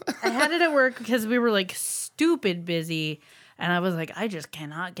I had it at work because we were like stupid busy. And I was like, I just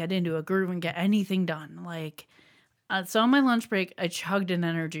cannot get into a groove and get anything done. Like, so on my lunch break, I chugged an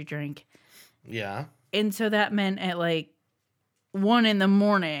energy drink. Yeah. And so that meant at like 1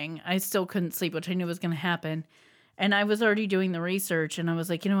 a.m, I still couldn't sleep, which I knew was going to happen. And I was already doing the research, and I was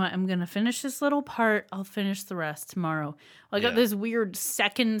like, you know what? I'm going to finish this little part. I'll finish the rest tomorrow. Well, I got this weird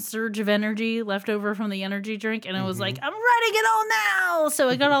second surge of energy left over from the energy drink, and I was like, I'm writing it all now. So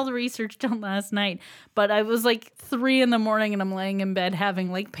I got all the research done last night. But I was like 3 a.m, and I'm laying in bed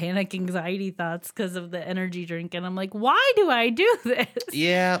having like panic anxiety thoughts because of the energy drink. And I'm like, why do I do this?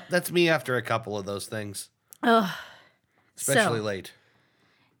 Yeah, that's me after a couple of those things. Ugh. Especially So- late.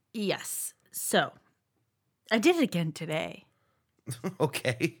 Yes. So I did it again today.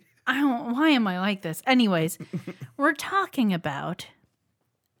 Okay. Why am I like this? Anyways, we're talking about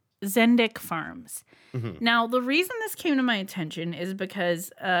Zendik Farms. Now, the reason this came to my attention is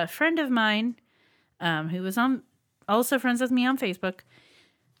because a friend of mine, who was also friends with me on Facebook,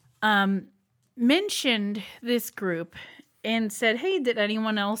 mentioned this group and said, hey, did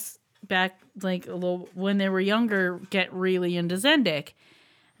anyone else back like a little when they were younger get really into Zendik?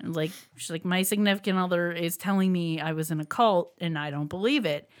 And like, she's like, my significant other is telling me I was in a cult and I don't believe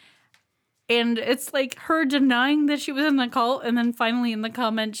it. And it's like her denying that she was in the cult. And then finally in the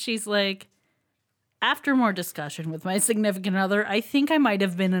comments, she's like, after more discussion with my significant other, I think I might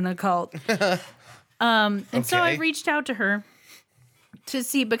have been in a cult. And so I Okay. reached out to her to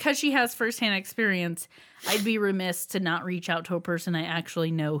see, because she has firsthand experience, I'd be remiss to not reach out to a person I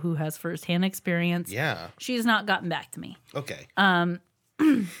actually know who has firsthand experience. Yeah. She's not gotten back to me. Okay.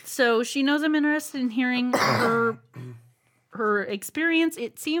 So she knows I'm interested in hearing her experience.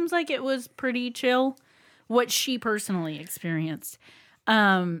 It seems like it was pretty chill, what she personally experienced.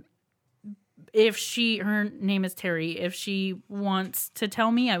 Her name is Terry. If she wants to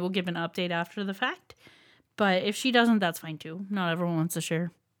tell me, I will give an update after the fact. But if she doesn't, that's fine too. Not everyone wants to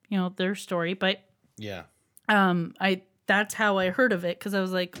share, their story. But Yeah. that's how I heard of it, because I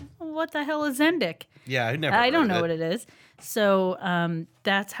was like, what the hell is Zendik? Yeah, I never. I don't heard know of what it is. So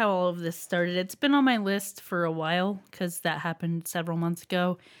that's how all of this started. It's been on my list for a while because that happened several months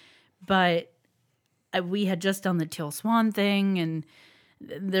ago. But we had just done the Teal Swan thing, and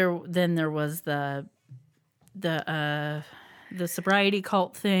there was the sobriety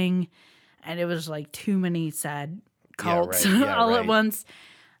cult thing, and it was like too many sad cults right. Yeah, all at right. once.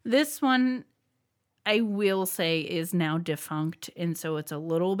 This one, I will say, is now defunct, and so it's a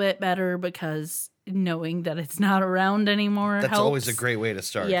little bit better because knowing that it's not around anymore That's helps. always a great way to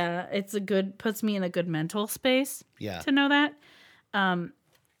start. Yeah, puts me in a good mental space Yeah. to know that. I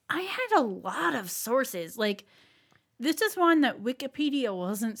had a lot of sources. Like, this is one that Wikipedia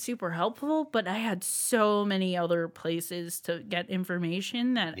wasn't super helpful, but I had so many other places to get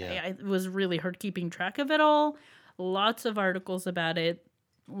information that Yeah. it was really hard keeping track of it all. Lots of articles about it.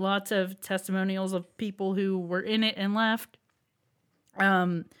 Lots of testimonials of people who were in it and left.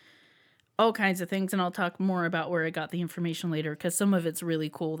 All kinds of things, and I'll talk more about where I got the information later, because some of it's really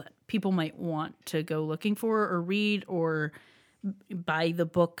cool that people might want to go looking for or read or buy the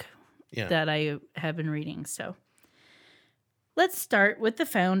book Yeah. that I have been reading. So let's start with the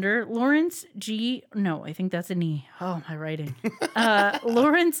founder, Lawrence I think that's an E. Oh, my writing.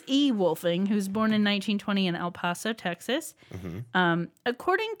 Lawrence E. Wolfing, who's born in 1920 in El Paso, Texas.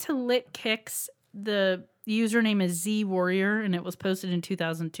 According to LitKicks, the username is Z Warrior, and it was posted in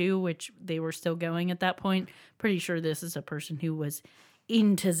 2002, which they were still going at that point. Pretty sure this is a person who was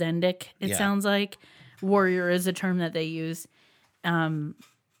into Zendik, it Yeah. sounds like. Warrior is a term that they use.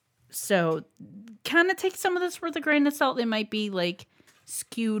 So kind of take some of this with a grain of salt. It might be like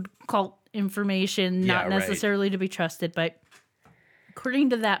skewed cult information, Yeah, not right.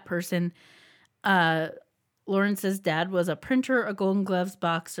 Lawrence's dad was a printer, a Golden Gloves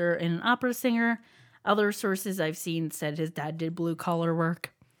boxer, and an opera singer. Other sources I've seen said his dad did blue-collar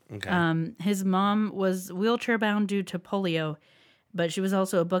work. Okay. His mom was wheelchair-bound due to polio, but she was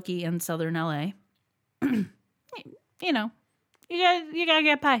also a bookie in southern L.A. You know, you gotta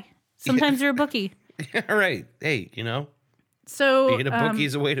get by. Sometimes you're a bookie. All right. Hey, So being a bookie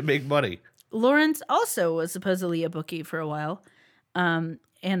is a way to make money. Lawrence also was supposedly a bookie for a while, and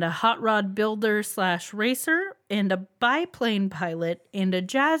a hot rod builder / racer, and a biplane pilot, and a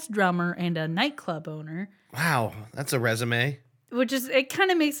jazz drummer, and a nightclub owner. Wow, that's a resume. Which is, it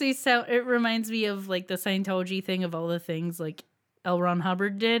kind of makes me sound, it reminds me of like the Scientology thing of all the things like L. Ron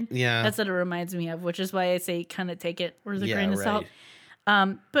Hubbard did. Yeah. That's what it reminds me of, which is why I say kind of take it with a grain of salt.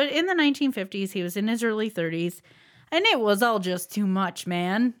 right. But in the 1950s, he was in his early 30s, and it was all just too much,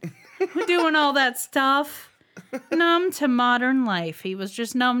 man. Doing all that stuff. Numb to modern life. He was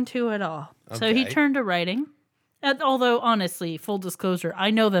just numb to it all. So he Okay. turned to writing. Although, honestly, full disclosure, I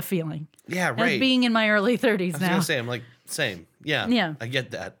know the feeling. Yeah, As right. being in my early 30s I was now. gonna say, I'm like, same. Yeah. Yeah. I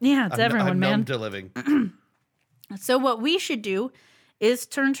get that. Yeah, it's everyone, I'm man. numb to living. So what we should do is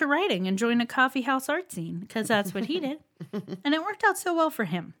turn to writing and join a coffee house art scene, because that's what he did. And it worked out so well for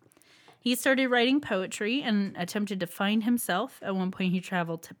him. He started writing poetry and attempted to find himself. At one point, he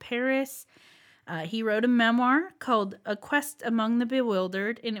traveled to Paris. He wrote a memoir called A Quest Among the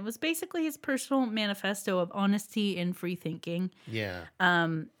Bewildered, and it was basically his personal manifesto of honesty and free thinking. Yeah.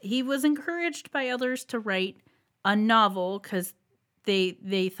 He was encouraged by others to write a novel because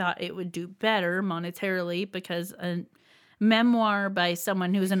they thought it would do better monetarily, because a memoir by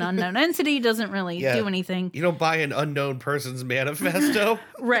someone who's an unknown entity doesn't really Yeah. do anything. You don't buy an unknown person's manifesto.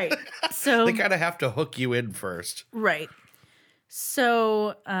 Right. So They kind of have to hook you in first. right.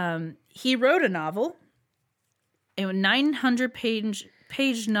 So he wrote a novel, a 900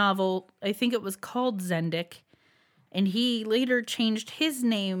 page novel. I think it was called Zendik, and he later changed his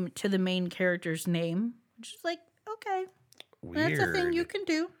name to the main character's name, which is like, okay, Weird. that's a thing you can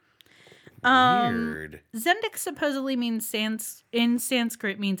do. Weird. Zendik supposedly means in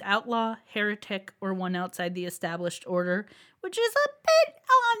Sanskrit means outlaw, heretic, or one outside the established order, which is a bit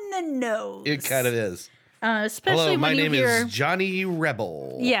on the nose. It kind of is. Especially Hello, my when you name hear, is Johnny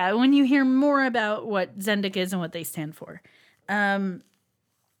Rebel. yeah, when you hear more about what Zendik is and what they stand for.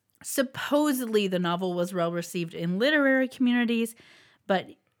 Supposedly, the novel was well received in literary communities,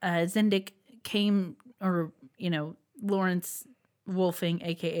 but Zendik came, Lawrence Wolfing,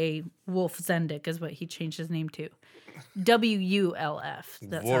 aka Wolf Zendik, is what he changed his name to. WULF.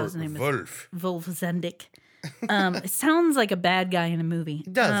 That's how his name is. Wolf. Wolf Zendik. It sounds like a bad guy in a movie.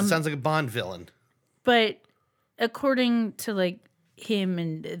 It does. It sounds like a Bond villain. But according to like him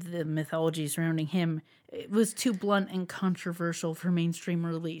and the mythology surrounding him, it was too blunt and controversial for mainstream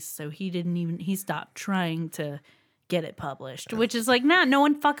release. So he stopped trying to get it published, which is like, no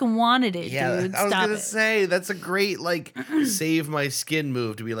one fucking wanted it, Yeah, dude. I was Stop gonna it. say that's a great save my skin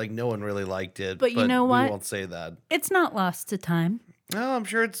move to be like, no one really liked it. But you know what? We won't say that. It's not lost to time. No, I'm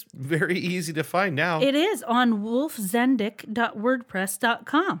sure it's very easy to find now. It is on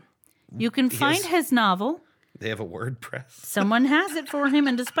wolfzendik.wordpress.com. You can find Yes. his novel. They have a WordPress. Someone has it for him,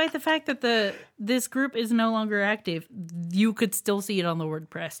 and despite the fact that this group is no longer active, you could still see it on the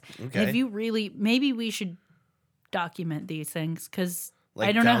WordPress. And Okay. if you really, maybe we should document these things, because Like,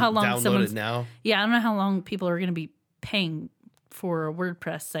 I don't know how long download someone's. it now. Yeah, I don't know how long people are going to be paying for a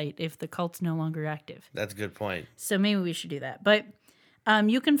WordPress site if the cult's no longer active. That's a good point. So maybe we should do that. But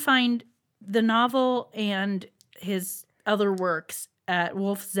you can find the novel and his other works at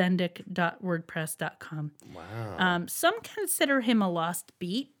wolfzendik.wordpress.com. Wow. Some consider him a lost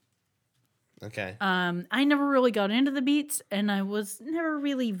beat. Okay. I never really got into the beats, and I was never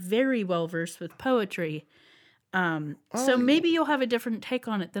really very well versed with poetry. So maybe you'll have a different take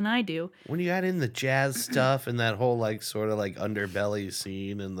on it than I do. When you add in the jazz stuff and that whole sort of underbelly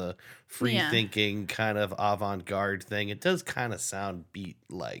scene and the free Yeah. thinking kind of avant-garde thing, it does kind of sound beat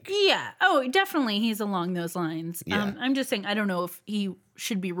like. Yeah. Oh, definitely he's along those lines. Yeah. I'm just saying I don't know if he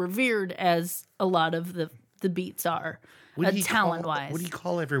should be revered as a lot of the beats are, talent-wise. What do you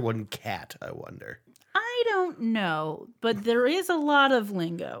call everyone cat, I wonder? I don't know, but there is a lot of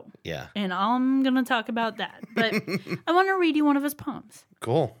lingo, Yeah. and I'm going to talk about that. But I want to read you one of his poems.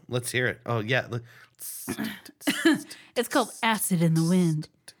 Cool. Let's hear it. Oh, yeah. It's called Acid in the Wind.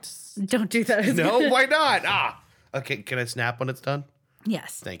 Don't do that. No, why not? Okay, can I snap when it's done?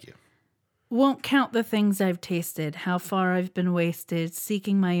 Yes. Thank you. Won't count the things I've tasted, how far I've been wasted,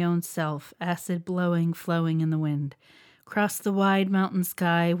 seeking my own self, acid blowing, flowing in the wind. Cross the wide mountain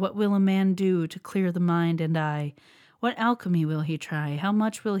sky, what will a man do to clear the mind and eye? What alchemy will he try? How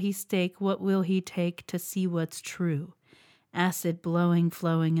much will he stake? What will he take to see what's true? Acid blowing,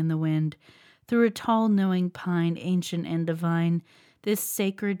 flowing in the wind, through a tall, knowing pine, ancient and divine, this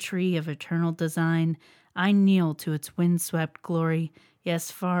sacred tree of eternal design, I kneel to its windswept glory.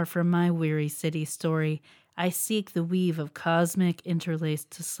 Yes, far from my weary city story, I seek the weave of cosmic interlace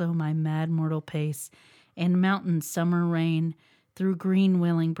to slow my mad mortal pace, and mountain summer rain through green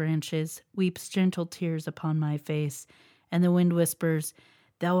willing branches weeps gentle tears upon my face, and the wind whispers,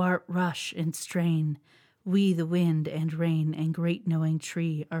 Thou art rush and strain. We, the wind and rain and great knowing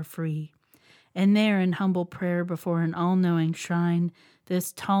tree, are free. And there in humble prayer before an all-knowing shrine,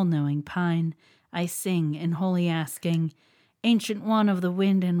 this tall knowing pine, I sing in holy asking, Ancient one of the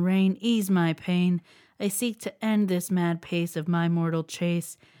wind and rain, ease my pain. I seek to end this mad pace of my mortal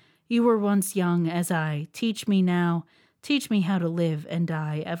chase. You were once young as I, teach me now, teach me how to live and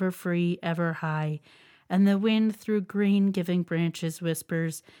die, ever free, ever high. And the wind through green giving branches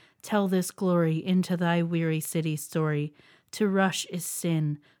whispers, Tell this glory into thy weary city story. To rush is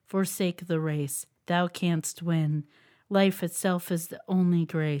sin, forsake the race, thou canst win. Life itself is the only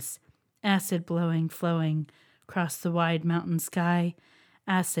grace. Acid blowing, flowing, across the wide mountain sky.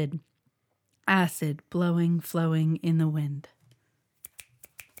 Acid, acid blowing, flowing in the wind.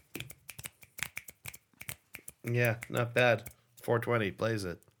 Yeah, not bad. 420 plays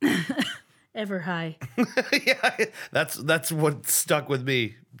it. Ever high. Yeah, that's what stuck with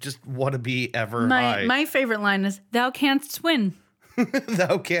me. Just want to be ever high. My favorite line is, Thou canst win.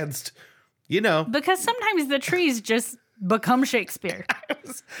 Thou canst, Because sometimes the trees just become Shakespeare.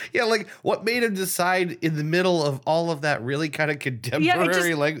 Yeah, like what made him decide in the middle of all of that really kind of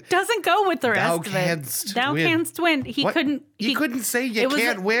contemporary, it just doesn't go with the rest of it. Thou win. canst win. He What? couldn't. You couldn't say you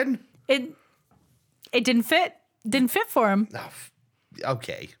can't win? It didn't fit. Didn't fit for him. Oh,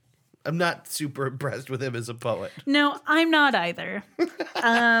 okay. I'm not super impressed with him as a poet. No, I'm not either.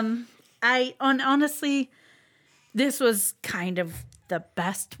 Honestly, this was kind of the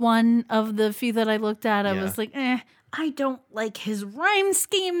best one of the few that I looked at. I was like, I don't like his rhyme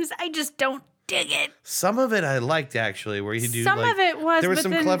schemes. I just don't dig it. Some of it I liked, actually, where you do Some of it was, there was but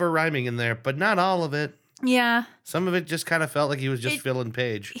some then- clever rhyming in there, but not all of it. Yeah. Some of it just kind of felt like he was just filling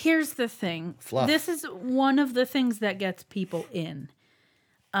page. Here's the thing. Fluff. This is one of the things that gets people in.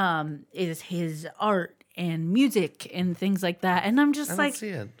 Is his art and music and things like that. And I'm just I like, don't see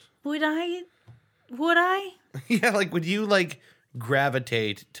it. would I? Yeah, like would you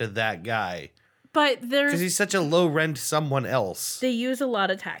gravitate to that guy? But Because he's such a low rent someone else. they use a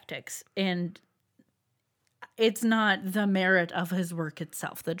lot of tactics, and it's not the merit of his work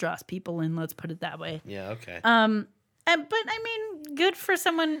itself that draws people in. Let's put it that way. Yeah, okay. But I mean, good for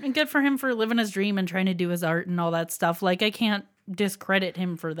him for living his dream and trying to do his art and all that stuff. Like, I can't discredit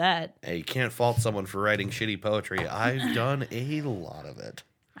him for that. Hey, you can't fault someone for writing shitty poetry. I've done a lot of it.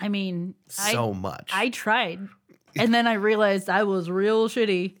 I mean, So much. I tried, and then I realized I was real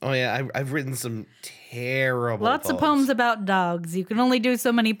shitty. Oh yeah, I've written some terrible Lots of poems about dogs. You can only do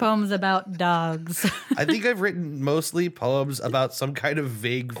so many poems about dogs. I think I've written mostly poems about some kind of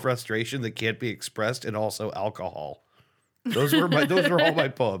vague frustration that can't be expressed, and also alcohol. Those were all my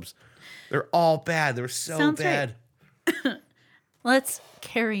poems. They're all bad. They're so Sounds bad. right. Let's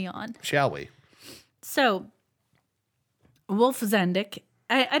carry on. Shall we? So, Wolf Zendik,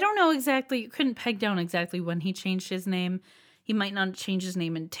 I don't know exactly, you couldn't peg down exactly when he changed his name. He might not change his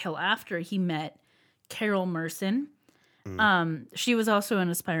name until after he met Carol Merson. She was also an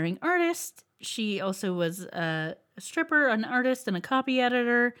aspiring artist. She also was a stripper, an artist, and a copy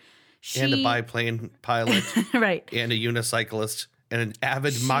editor. And a biplane pilot, Right. and a unicyclist, and an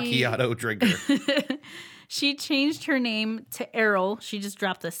avid macchiato drinker. She changed her name to Errol. She just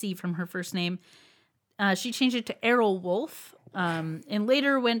dropped the C from her first name. She changed it to Errol Wolf, and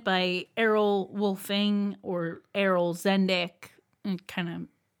later went by Errol Wolfing or Errol Zendik.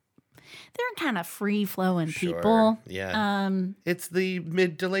 They're kind of free flowing people. Yeah. It's the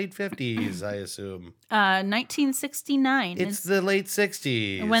mid to late 50s, I assume. 1969. It's the late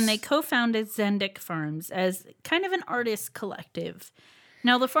 60s. When they co-founded Zendik Farms as kind of an artist collective.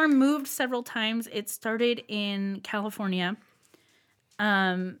 Now, the farm moved several times. It started in California.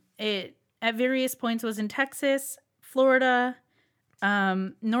 It at various points was in Texas, Florida,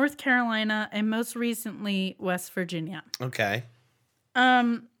 North Carolina, and most recently West Virginia. Okay.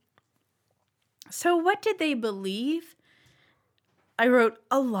 So what did they believe? I wrote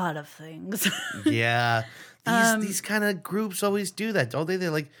a lot of things. Yeah. These kind of groups always do that, don't they?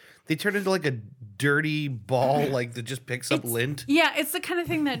 They turn into like a dirty ball that just picks up lint. Yeah, it's the kind of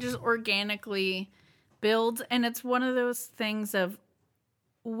thing that just organically builds, and it's one of those things of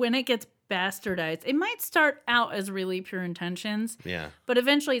when it gets bastardized. It might start out as really pure intentions, Yeah. but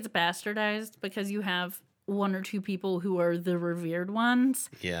eventually it's bastardized because you have one or two people who are the revered ones,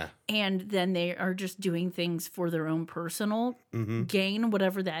 Yeah. and then they are just doing things for their own personal gain,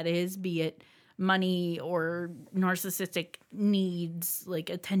 whatever that is, be it money or narcissistic needs, like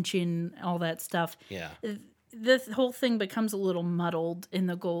attention, all that stuff. Yeah. This whole thing becomes a little muddled and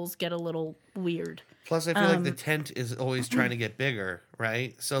the goals get a little weird. Plus, I feel like the tent is always trying to get bigger,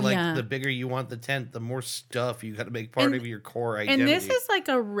 right? So, like, Yeah. the bigger you want the tent, the more stuff you got to make part of your core identity. And this is like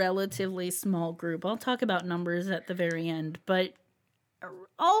a relatively small group. I'll talk about numbers at the very end, but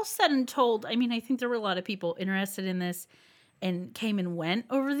all said and told, I mean, I think there were a lot of people interested in this and came and went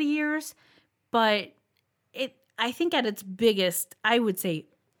over the years, but I think at its biggest, I would say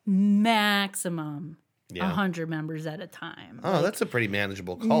maximum 100 members at a time. Oh, Like, that's a pretty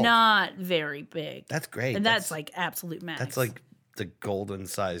manageable cult. not very big. That's great. And that's like absolute max. That's like the golden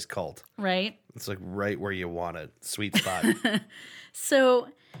size cult. right? It's like right where you want it. Sweet spot. So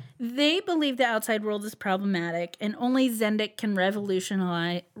they believe the outside world is problematic and only Zendik can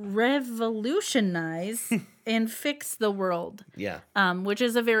revolutionize and fix the world, Yeah. which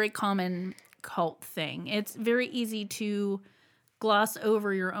is a very common cult thing. It's very easy to gloss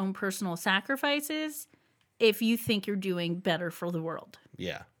over your own personal sacrifices if you think you're doing better for the world.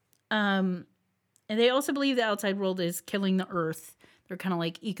 Yeah. And they also believe the outside world is killing the earth. They're kind of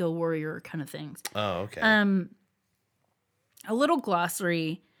like eco-warrior kind of things. Oh, okay. A little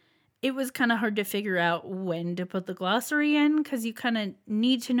glossary. It was kind of hard to figure out when to put the glossary in because you kind of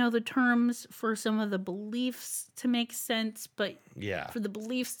need to know the terms for some of the beliefs to make sense. But yeah. for the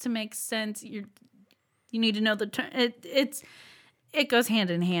beliefs to make sense, you need to know the term. It goes hand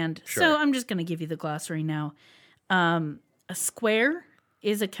in hand. Sure. So I'm just going to give you the glossary now. A square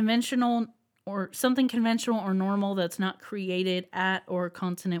is a conventional or something conventional or normal that's not created at or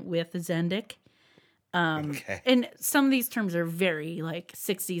consonant with Zendik. Okay. And some of these terms are very like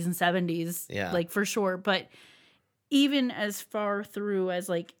 60s and 70s, Yeah. like for sure. But even as far through as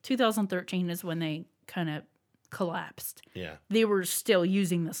like 2013 is when they kind of collapsed. Yeah. They were still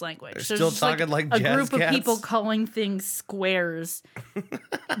using this language. They're So still it's just, talking like a jazz group of cats? people calling things squares,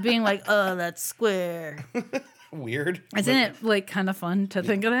 being like, "Oh, that's square." Weird. Isn't it like kind of fun to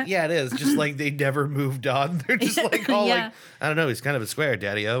think of that? Yeah, it is. Just like they never moved on. They're just like all Yeah. like, I don't know. He's kind of a square,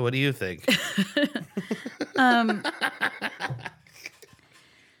 Daddy. Oh, what do you think?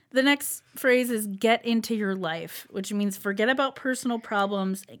 The next phrase is "get into your life," which means forget about personal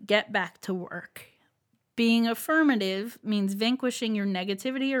problems, get back to work. Being affirmative means vanquishing your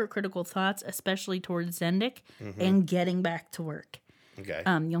negativity or critical thoughts, especially towards Zendik, and getting back to work. Okay.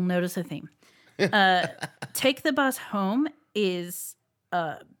 You'll notice a theme. Take the bus home is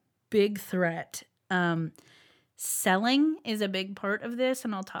a big threat. Selling is a big part of this,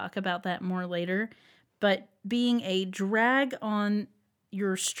 and I'll talk about that more later. But being a drag on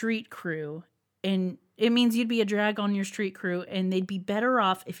your street crew, and it means you'd be a drag on your street crew, and they'd be better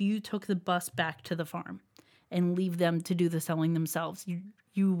off if you took the bus back to the farm and leave them to do the selling themselves.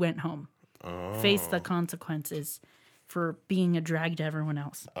 You went home. Face the consequences for being a drag to everyone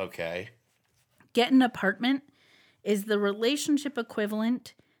else. Okay. Get an apartment is the relationship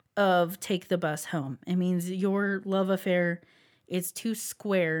equivalent of take the bus home. It means your love affair is too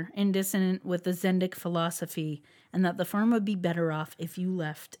square and dissonant with the Zendik philosophy, and that the farm would be better off if you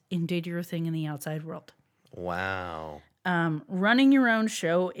left and did your thing in the outside world. Wow. Running your own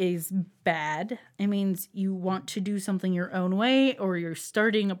show is bad. It means you want to do something your own way, or you're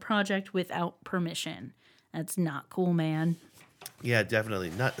starting a project without permission. That's not cool, man. Yeah, definitely.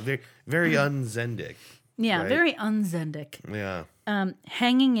 Not very, very unzendic. Yeah, Right. very unzendik. Yeah.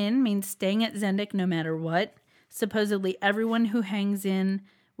 Hanging in means staying at Zendik no matter what. Supposedly, everyone who hangs in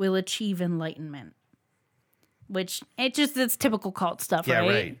will achieve enlightenment. Which, it's typical cult stuff, Yeah, right?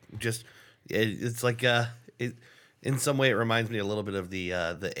 right. Just it's like in some way it reminds me a little bit of the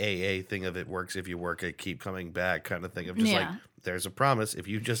AA thing of it works if you work it, keep coming back kind of thing of just like Yeah. there's a promise if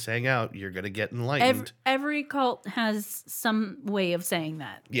you just hang out you're gonna get enlightened. Every cult has some way of saying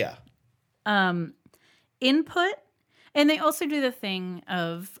that. Yeah. Input, and they also do the thing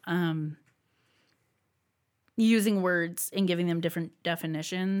of using words and giving them different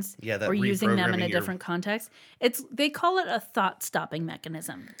definitions, Yeah, that or using them in reprogramming a your- different context. They call it a thought stopping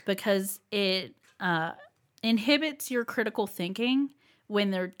mechanism because it inhibits your critical thinking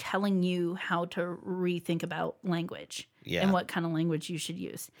when they're telling you how to rethink about language Yeah. and what kind of language you should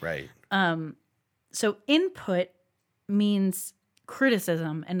use. Right. So input means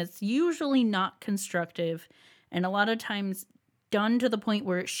criticism, and it's usually not constructive, and a lot of times done to the point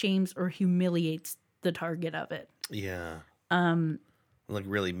where it shames or humiliates the target of it. Yeah. Like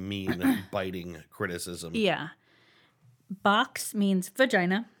really mean, biting criticism. Yeah. Box means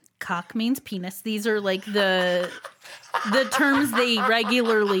vagina. Cock means penis. These are like the terms they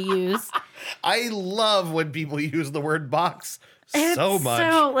regularly use. I love when people use the word box so much.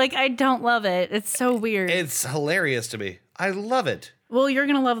 So, like, I don't love it. It's so weird. It's hilarious to me. I love it. Well, you're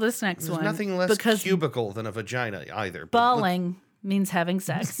going to love this next There's one. nothing less because cubical than a vagina either. But balling means having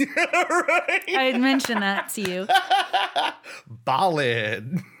sex. right? I mentioned that to you.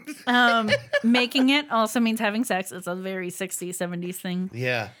 Ballin. Making it also means having sex. It's a very 60s, 70s thing.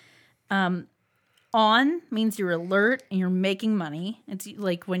 Yeah. On means you're alert and you're making money. It's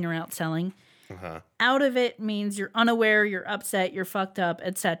like when you're out selling. Uh-huh. Out of it means you're unaware, you're upset, you're fucked up,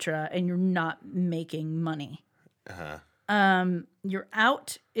 etc., and you're not making money. Uh-huh. You're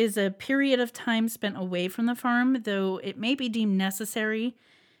out is a period of time spent away from the farm, though it may be deemed necessary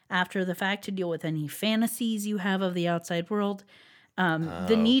after the fact to deal with any fantasies you have of the outside world.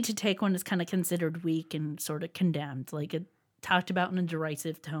 The need to take one is kind of considered weak and sort of condemned, like it talked about in a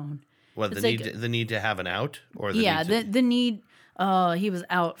derisive tone. What, It's the need to have an out? Or the Yeah, need to... the need. Oh, he was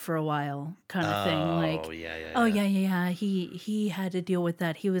out for a while, kind of thing. Like, yeah. yeah. He had to deal with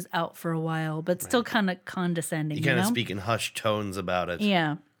that. He was out for a while, but still kind of condescending. You kind of know? speak in hushed tones about it.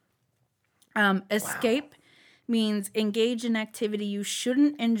 Yeah. Escape means engage in activity you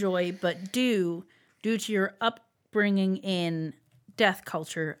shouldn't enjoy, but do due to your upbringing in death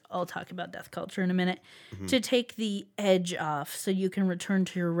culture. I'll talk about death culture in a minute. To take the edge off so you can return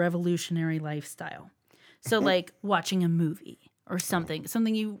to your revolutionary lifestyle. So like watching a movie or something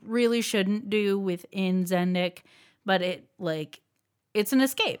you really shouldn't do within Zendik, but it's an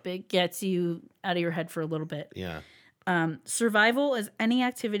escape. It gets you out of your head for a little bit. Yeah. Survival is any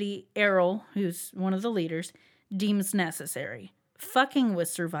activity Errol, who's one of the leaders, deems necessary. Fucking with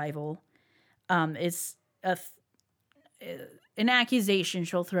survival is an accusation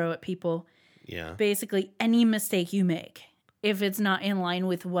she'll throw at people. Yeah. Basically, any mistake you make, if it's not in line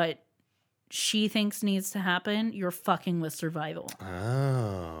with what she thinks needs to happen, you're fucking with survival.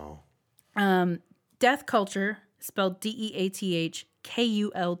 Oh. Death culture, spelled DEATHKULTUR.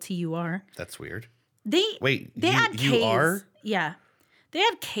 That's weird. They add K's. You are? Yeah. They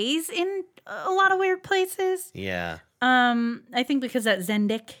add K's in a lot of weird places. Yeah. I think because that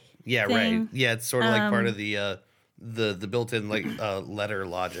Zendik Yeah, thing. right. Yeah, it's sort of like part of the built-in like letter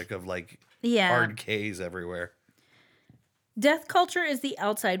logic of like hard K's everywhere. Death culture is the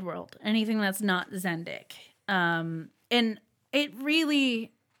outside world. Anything that's not Zendik. And it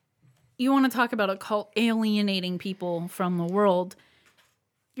really, you want to talk about a cult alienating people from the world.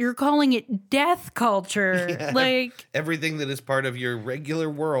 You're calling it death culture. Yeah. Like Everything that is part of your regular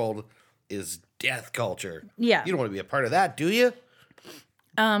world is death culture. Yeah. You don't want to be a part of that, do you?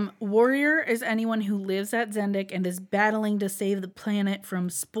 warrior is anyone who lives at Zendik and is battling to save the planet from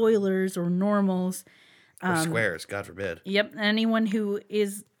spoilers or normals. Or squares, God forbid. Yep. Anyone who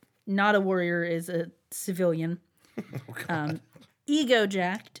is not a warrior is a civilian. Ego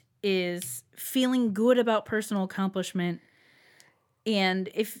jacked is feeling good about personal accomplishment. And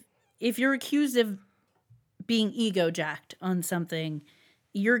if you're accused of being ego jacked on something,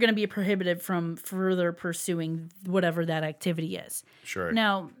 you're going to be prohibited from further pursuing whatever that activity is. Sure.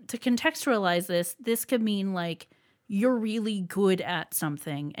 Now, to contextualize this could mean like you're really good at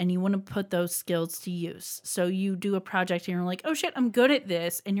something and you want to put those skills to use. So you do a project and you're like, oh shit, I'm good at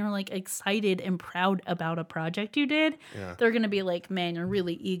this. And you're like excited and proud about a project you did. Yeah. They're going to be like, man, you're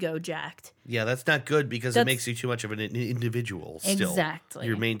really ego jacked. Yeah, that's not good because it makes you too much of an individual still. Exactly.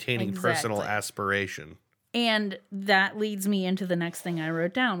 You're maintaining personal aspiration. And that leads me into the next thing I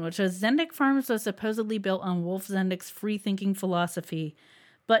wrote down, which was Zendik Farms was supposedly built on Wolf Zendik's free-thinking philosophy,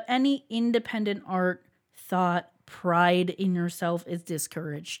 but any independent art, thought, pride in yourself is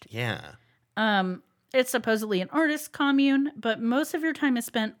discouraged. Yeah. It's supposedly an artist commune, but most of your time is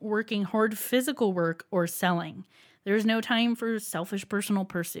spent working hard physical work or selling. There's no time for selfish personal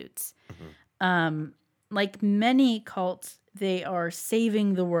pursuits. Mm-hmm. Like many cults, they are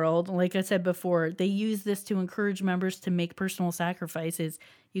saving the world. Like I said before, they use this to encourage members to make personal sacrifices.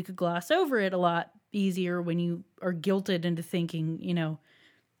 You could gloss over it a lot easier when you are guilted into thinking, you know,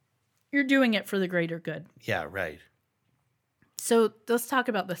 you're doing it for the greater good. Yeah, right. So let's talk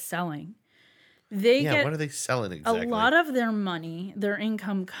about the selling. They get what are they selling exactly? a lot of their money, their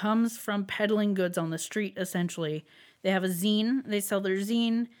income comes from peddling goods on the street, essentially. They have a zine. They sell their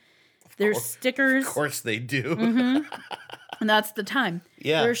zine. Their stickers. Of course they do. Mm-hmm. And that's the time.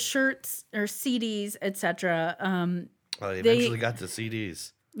 Yeah. Their shirts or CDs, etc. Well, they eventually got to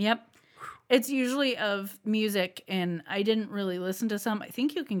CDs. Yep. It's usually of music, and I didn't really listen to some. I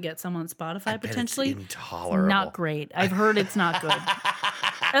think you can get some on Spotify I bet potentially. it's intolerable. Not great. I've heard it's not good,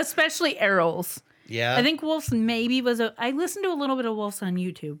 especially Errol's. Yeah. I think Wolf's maybe was a. I listened to a little bit of Wolf's on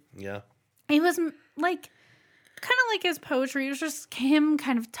YouTube. Yeah. It was like kind of like his poetry. It was just him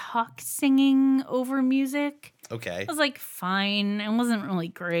kind of singing over music. Okay. It was like fine. It wasn't really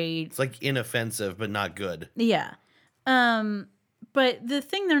great. It's like inoffensive, but not good. Yeah. But the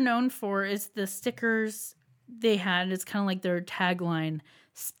thing they're known for is the stickers they had. It's kind of like their tagline: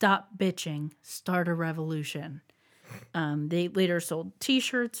 "Stop bitching, start a revolution." They later sold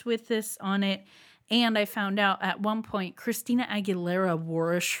T-shirts with this on it. And I found out at one point, Christina Aguilera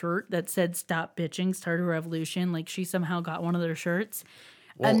wore a shirt that said "Stop bitching, start a revolution." Like she somehow got one of their shirts.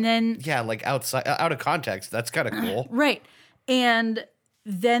 Well, And then, yeah, like out of context, that's kind of cool. right. And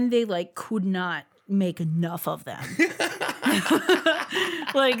then they like could not make enough of them.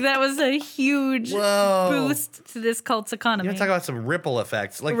 Like that was a huge Whoa. boost to this cult's economy. You gotta talk about some ripple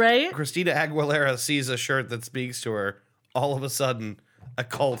effects. Like Right? Christina Aguilera sees a shirt that speaks to her. All of a sudden, a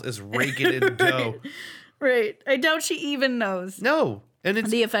cult is raking in dough. Right. I doubt she even knows No. And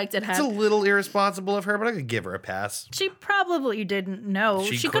it's the effect it it's a had. little irresponsible of her, but I could give her a pass. She probably didn't know.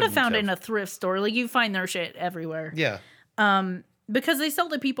 She She could have couldn't found it in have. a thrift store. Like you find their shit everywhere. Yeah. Because they sell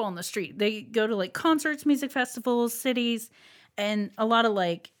to people on the street. They go to like concerts, music festivals, cities, and a lot of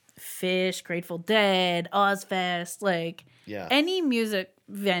like Fish, Grateful Dead, Ozfest, like Yeah. any music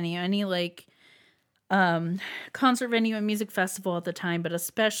venue, any like concert venue and music festival at the time, but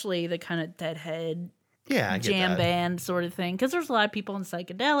especially the kind of Deadhead Yeah, I get jam that. band sort of thing. Because there's a lot of people in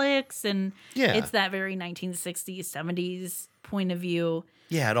psychedelics, and Yeah. it's that very 1960s, 70s point of view.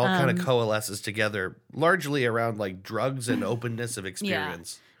 Yeah, it all kind of coalesces together, largely around like drugs and openness of Yeah.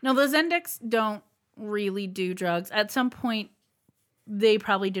 experience. No, the Zendex don't really do drugs. At some point, they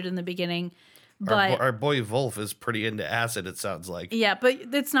probably did in the beginning, but Our boy Wolf is pretty into acid, it sounds like. yeah, but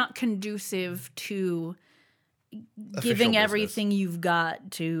it's not conducive to giving business. everything you've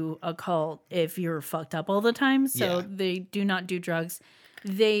got to a cult if you're fucked up all the time. So Yeah. they do not do drugs.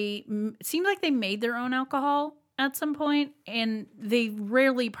 They seem like they made their own alcohol at some point, and they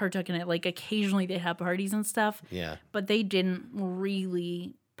rarely partook in it. Like occasionally they have parties and stuff, Yeah. but they didn't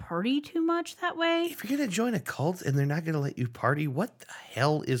really party too much that way. If you're going to join a cult and they're not going to let you party, what the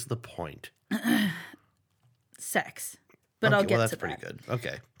hell is the point? Sex. But Okay, I'll get well, that's to pretty that. good.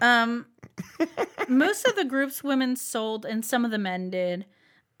 Okay. Most of the groups women sold, and some of the men did.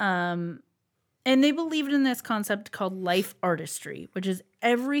 And they believed in this concept called life artistry, which is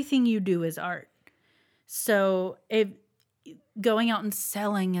everything you do is art. So if going out and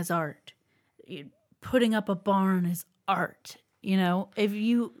selling is art, putting up a barn is art. You know, if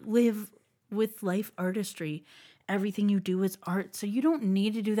you live with life artistry, everything you do is art. So you don't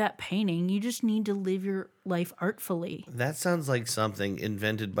need to do that painting. You just need to live your life artfully. That sounds like something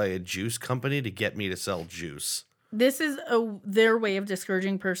invented by a juice company to get me to sell juice. This is their way of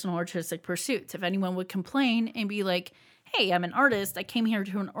discouraging personal artistic pursuits. If anyone would complain and be like, hey, I'm an artist, I came here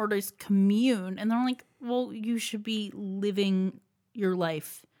to an artist commune. And they're like, well, you should be living your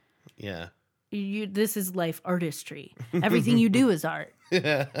life. Yeah. This is life artistry. Everything you do is art.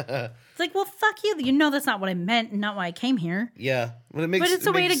 It's like, well, fuck you. You know that's not what I meant and not why I came here. Yeah. But It's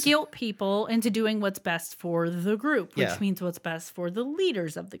a way to guilt people into doing what's best for the group, which Yeah. means what's best for the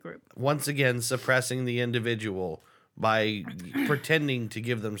leaders of the group. once again suppressing the individual by pretending to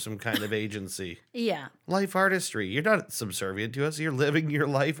give them some kind of agency. Yeah. Life artistry. You're not subservient to us. You're living your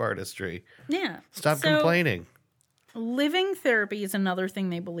life artistry. Yeah. Stop So, complaining. Living therapy is another thing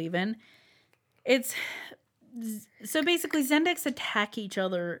they believe in. It's so basically Zendex attack each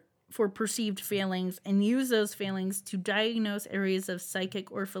other for perceived failings and use those failings to diagnose areas of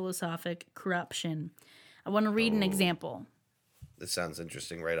psychic or philosophic corruption. I want to read an example. This sounds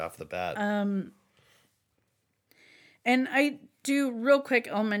interesting right off the bat. And I do real quick,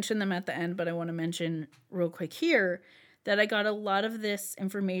 I'll mention them at the end, but I want to mention real quick here that I got a lot of this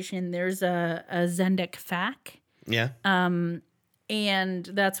information. There's a Zendex FAQ. yeah. And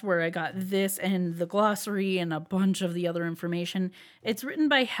that's where I got this and the glossary and a bunch of the other information. It's written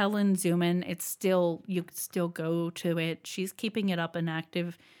by Helen Zuman. You could still go to it. She's keeping it up and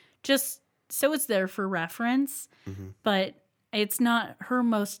active just so it's there for reference. But it's not her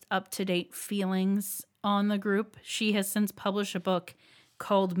most up-to-date feelings on the group. She has since published a book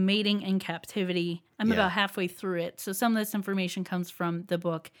called Mating in Captivity. I'm Yeah. about halfway through it. So some of this information comes from the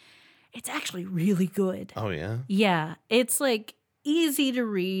book. It's actually really good. Oh, yeah. Yeah, it's like easy to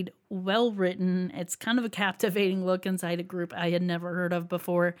read, well written. It's kind of a captivating look inside a group I had never heard of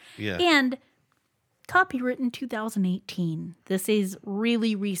before. Yeah. And copywritten 2018. This is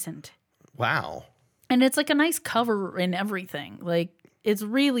really recent. Wow. And it's like a nice cover and everything. Like, it's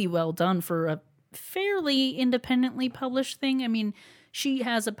really well done for a fairly independently published thing. I mean, she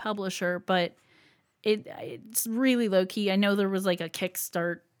has a publisher, but it's really low key. I know there was like a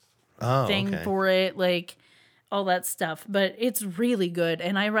Kickstart thing for it, like all that stuff, but it's really good.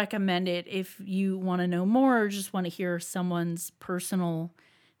 And I recommend it if you want to know more or just want to hear someone's personal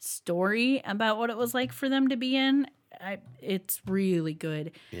story about what it was like for them to be in. It's really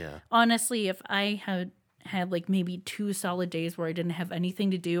good. Yeah. Honestly, if I had like maybe 2 solid days where I didn't have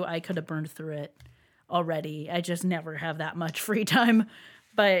anything to do, I could have burned through it already. I just never have that much free time,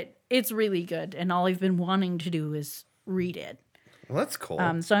 but it's really good. And all I've been wanting to do is read it. Well, that's cool.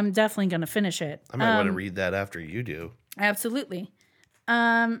 So I'm definitely going to finish it. I might want to read that after you do. Absolutely.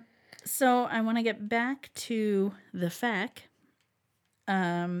 So I want to get back to the FAQ,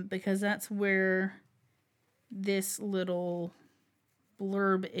 because that's where this little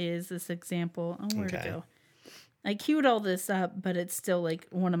blurb is, this example. Oh, where'd it go? I queued all this up, but it's still like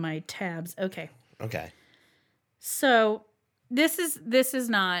one of my tabs. Okay. So this is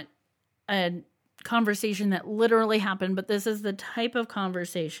not a conversation that literally happened, but this is the type of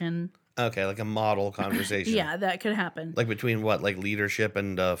conversation. Okay, like a model conversation. Yeah, that could happen. Like between what, like leadership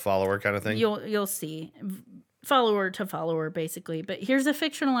and follower kind of thing? You'll see. Follower to follower, basically. But here's a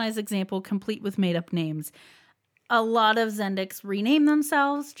fictionalized example complete with made-up names. A lot of Zendiks rename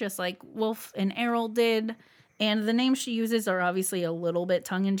themselves, just like Wolf and Errol did. And the names she uses are obviously a little bit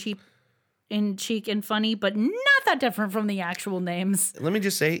tongue-in-cheek and funny, but not that different from the actual names. Let me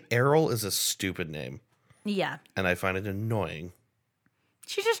just say, Errol is a stupid name. Yeah. And I find it annoying.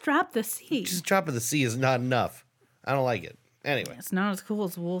 She just dropped the C. Just dropping the C is not enough. I don't like it. Anyway. It's not as cool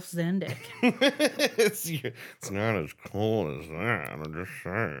as Wolf Zendik. it's not as cool as that. I'm just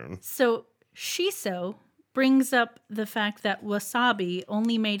saying. So, Shiso brings up the fact that Wasabi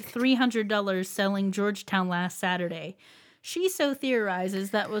only made $300 selling Georgetown last Saturday. Shiso theorizes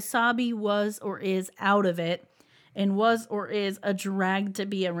that Wasabi was or is out of it and was or is a drag to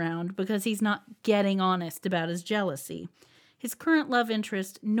be around because he's not getting honest about his jealousy. His current love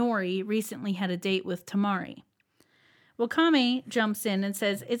interest, Nori, recently had a date with Tamari. Wakame jumps in and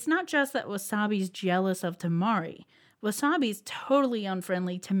says it's not just that Wasabi's jealous of Tamari. Wasabi's totally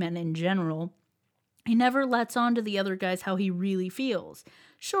unfriendly to men in general. He never lets on to the other guys how he really feels.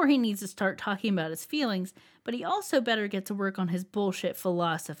 Sure, he needs to start talking about his feelings, but he also better get to work on his bullshit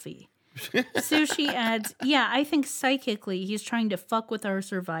philosophy. Sushi adds, yeah, I think psychically he's trying to fuck with our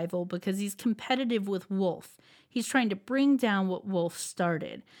survival because he's competitive with Wolf. He's trying to bring down what Wolf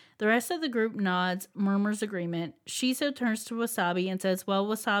started. The rest of the group nods, murmurs agreement. Shiso turns to Wasabi and says, well,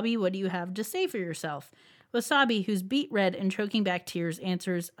 Wasabi, what do you have to say for yourself? Wasabi, who's beet red and choking back tears,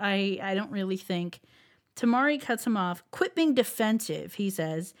 answers, I don't really think. Tamari cuts him off. Quit being defensive, he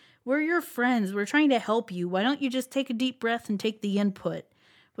says. We're your friends. We're trying to help you. Why don't you just take a deep breath and take the input?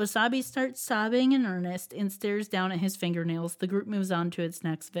 Wasabi starts sobbing in earnest and stares down at his fingernails. The group moves on to its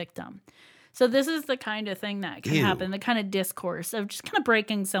next victim. So this is the kind of thing that can happen, the kind of discourse of just kind of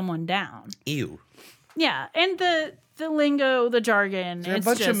breaking someone down. Ew. Yeah, and the lingo, the jargon. They're a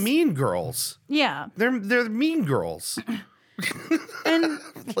bunch of mean girls. Yeah. They're mean girls. And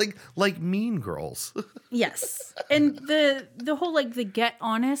like mean girls. yes. And the whole like the get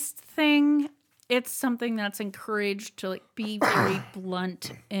honest thing, it's something that's encouraged to like be very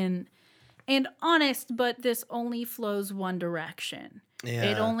blunt and honest, but this only flows one direction. Yeah.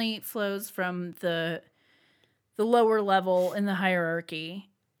 It only flows from the lower level in the hierarchy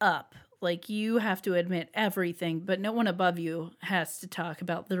up. Like, you have to admit everything, but no one above you has to talk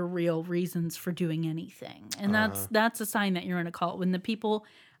about their real reasons for doing anything. And that's a sign that you're in a cult, when the people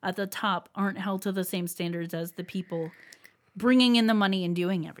at the top aren't held to the same standards as the people bringing in the money and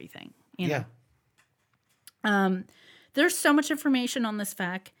doing everything. You know? Yeah. There's so much information on this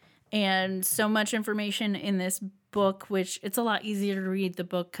FAQ and so much information in this book, which it's a lot easier to read the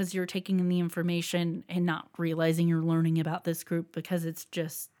book because you're taking in the information and not realizing you're learning about this group because it's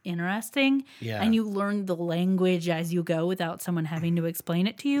just interesting. Yeah. And you learn the language as you go without someone having to explain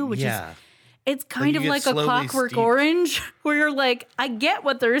it to you, which is, it's kind of like a Clockwork Orange where you're like, I get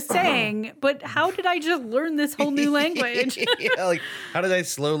what they're saying, but how did I just learn this whole new language? Yeah, like, how did I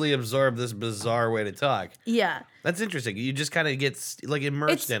slowly absorb this bizarre way to talk? Yeah. That's interesting. You just kind of get like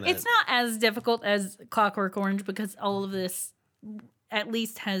immersed in it. It's not as difficult as Clockwork Orange because all of this at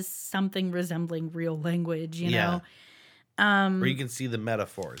least has something resembling real language, you know? Where you can see the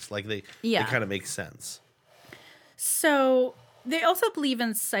metaphors. Like they kind of make sense. So they also believe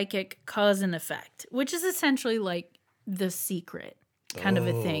in psychic cause and effect, which is essentially like The Secret kind of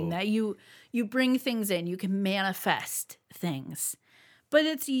a thing, that you bring things in, you can manifest things. But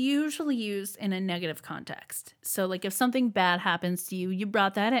it's usually used in a negative context. So, like, if something bad happens to you, you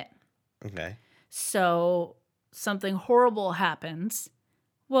brought that in. Okay. So, something horrible happens.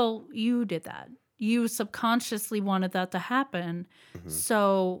 Well, you did that. You subconsciously wanted that to happen.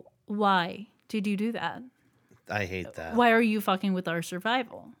 So, why did you do that? I hate that. Why are you fucking with our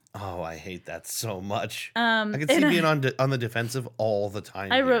survival? Oh, I hate that so much. I I can see being on the defensive all the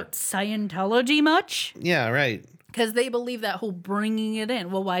time. I here. wrote Scientology much Yeah, right. because they believe that whole bringing it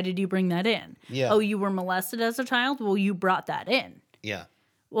in. Well, why did you bring that in? Yeah. Oh, you were molested as a child? Well, you brought that in. Yeah.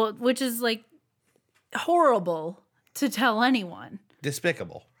 Well, which is like horrible to tell anyone.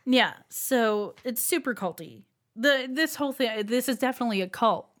 Despicable. Yeah, so it's super culty. This whole thing, this is definitely a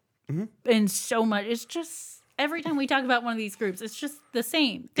cult. And so much, it's just, every time we talk about one of these groups, it's just the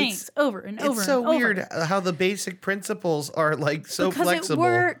same things over and over It's so and over. weird how the basic principles are like so Because flexible. it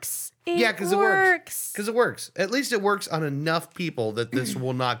works. Yeah, because it works. Because it works. At least it works on enough people that this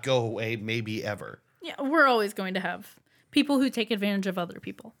will not go away, maybe ever. Yeah, we're always going to have people who take advantage of other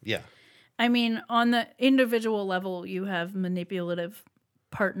people. Yeah. I mean, on the individual level, you have manipulative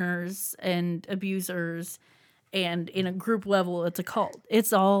partners and abusers, and in a group level, it's a cult.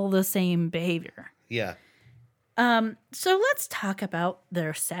 It's all the same behavior. Yeah. So let's talk about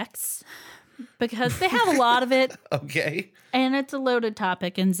their sex, because they have a lot of it, Okay. and it's a loaded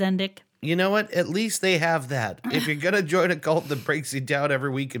topic in Zendik. You know what? At least they have that. If you're going to join a cult that breaks you down every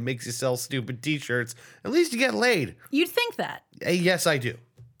week and makes you sell stupid t-shirts, at least you get laid. You'd think that, Yes, I do.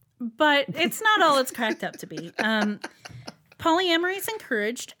 but it's not all it's cracked up to be. Polyamory is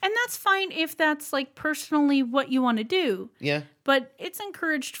encouraged, and that's fine if that's like personally what you want to do, Yeah. but it's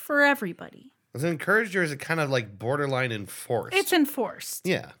encouraged for everybody. Is it encouraged or is it kind of like borderline enforced? It's enforced.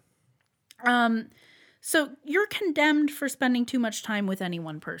 Yeah. So you're condemned for spending too much time with any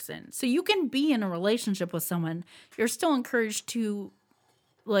one person. So you can be in a relationship with someone. You're still encouraged to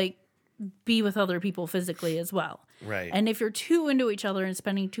like be with other people physically as well. Right. And if you're too into each other and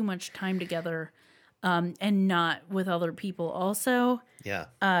spending too much time together and not with other people also, Yeah.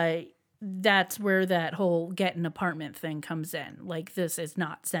 that's where that whole get an apartment thing comes in. Like, this is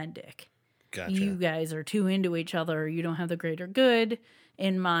not Zendik. Gotcha. You guys are too into each other. You don't have the greater good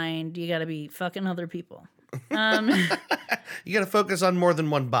in mind. You got to be fucking other people. You got to focus on more than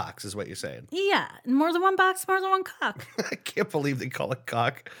one box, is what you're saying. Yeah, more than one box, more than one cock. I can't believe they call it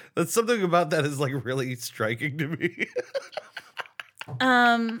cock. That's something about that is like really striking to me.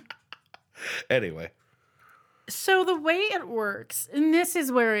 Anyway. So the way it works, and this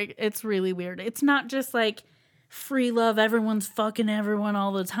is where it's really weird. It's not just like free love, everyone's fucking everyone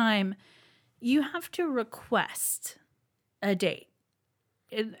all the time. You have to request a date.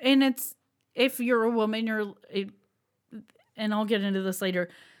 And it's, if you're a woman, and I'll get into this later,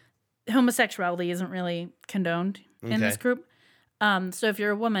 homosexuality isn't really condoned in this group. So if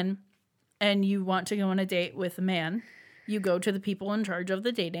you're a woman and you want to go on a date with a man, you go to the people in charge of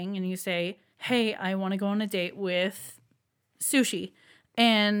the dating and you say, hey, I want to go on a date with Sushi.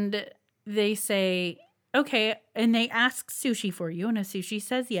 And they say, okay. And they ask Sushi for you. And if Sushi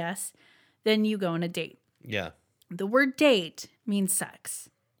says yes, then you go on a date. Yeah. The word date means sex.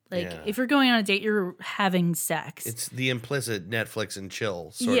 Like, Yeah. if you're going on a date, you're having sex. It's the implicit Netflix and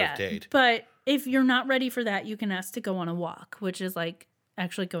chill sort of date. But if you're not ready for that, you can ask to go on a walk, which is like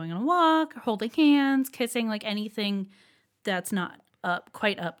actually going on a walk, holding hands, kissing, like anything that's not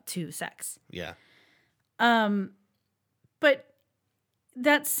quite up to sex. Yeah. But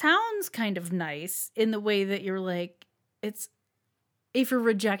that sounds kind of nice in the way that you're like, it's, if you're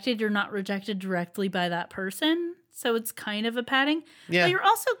rejected, you're not rejected directly by that person. So it's kind of a padding. Yeah. But you're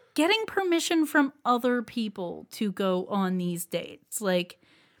also getting permission from other people to go on these dates. Like,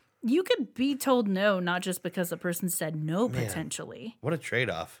 you could be told no, not just because the person said no, potentially. What a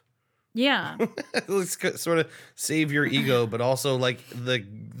trade-off. Yeah. Let's sort of save your ego, but also like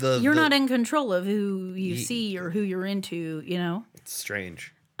the You're not in control of who you see or who you're into, you know? It's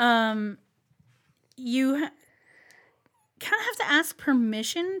strange. You kind of have to ask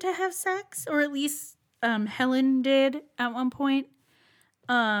permission to have sex, or at least Helen did at one point.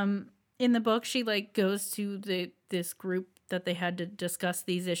 In the book, she like goes to this group that they had to discuss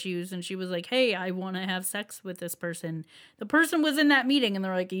these issues, and she was like, hey, I want to have sex with this person. The person was in that meeting, and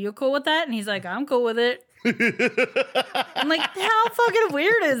they're like, are you cool with that? And he's like, I'm cool with it. I'm like, how fucking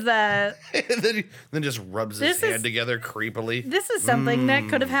weird is that? And then just rubs his hand together creepily. This is something that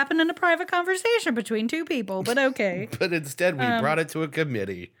could have happened in a private conversation between two people, but okay. But instead, we brought it to a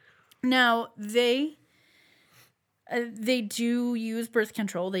committee. Now, they do use birth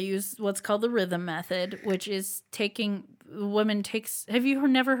control. They use what's called the rhythm method, which is taking, have you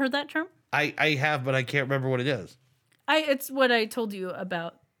never heard that term? I have, but I can't remember what it is. It's what I told you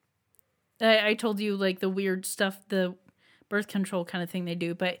about. I told you like the weird stuff, the birth control kind of thing they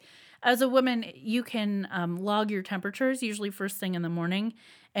do. But as a woman, you can log your temperatures usually first thing in the morning.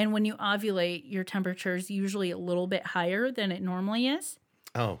 And when you ovulate, your temperature is usually a little bit higher than it normally is.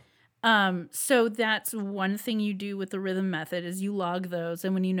 Oh, So that's one thing you do with the rhythm method is you log those.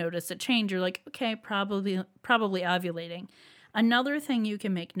 And when you notice a change, you're like, okay, probably ovulating. Another thing you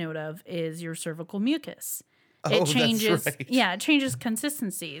can make note of is your cervical mucus. It that's changes. right. Yeah, it changes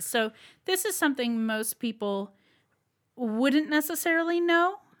consistency. So this is something most people wouldn't necessarily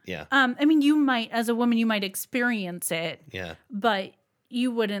know. yeah. I mean, you might, as a woman, you might experience it, Yeah. but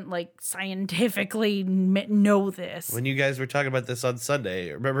you wouldn't like scientifically know this. When you guys were talking about this on Sunday,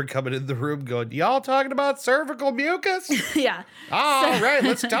 I remember coming in the room going, y'all talking about cervical mucus? Yeah. All right,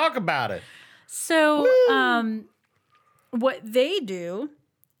 let's talk about it. So, what they do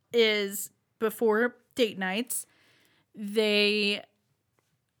is before date nights, they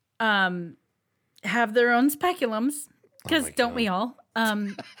have their own speculums because don't we all?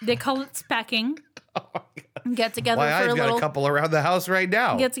 They call it specking. Oh my God. Get together Why, for I've got a couple around the house right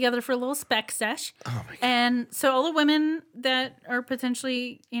now. get together for a little spec sesh. Oh my God. And so all the women that are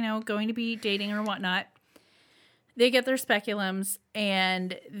potentially, going to be dating or whatnot, they get their speculums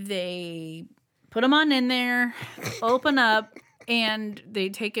and they put them on in there, open up, and they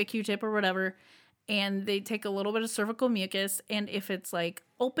take a Q-tip or whatever, and they take a little bit of cervical mucus. And if it's like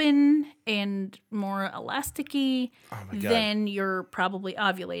open and more elasticy, Oh my God. then you're probably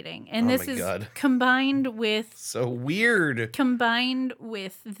ovulating. And Oh this my is God. combined with So weird.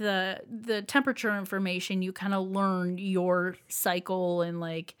 the temperature information, you kind of learn your cycle and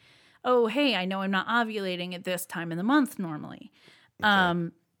like, oh, hey, I know I'm not ovulating at this time in the month normally.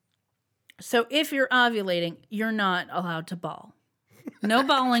 So if you're ovulating, you're not allowed to ball. No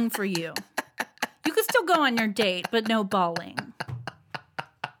balling for you. You can still go on your date, but no balling.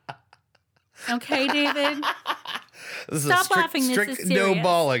 Okay, David? This Stop is a laughing, this strict is no serious.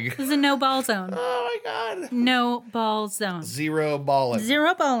 balling. This is a no ball zone. Oh my God. No ball zone. Zero balling.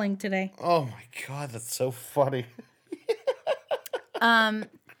 Zero balling today. Oh my God, that's so funny.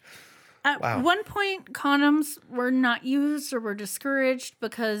 At Wow. one point, condoms were not used or were discouraged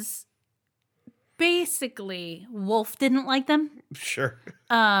because basically Wolf didn't like them Sure.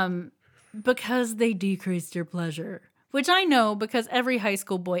 because they decreased your pleasure, which I know because every high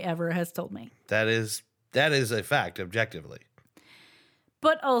school boy ever has told me. That is a fact, objectively.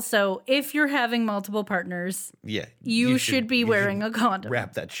 But also, if you're having multiple partners, Yeah. you should be wearing a condom.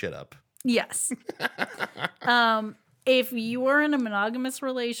 Wrap that shit up. Yes. If you are in a monogamous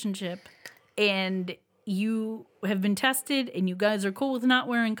relationship and you have been tested and you guys are cool with not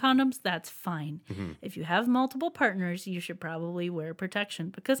wearing condoms, that's fine. If you have multiple partners, you should probably wear protection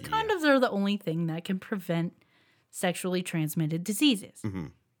because condoms are the only thing that can prevent sexually transmitted diseases.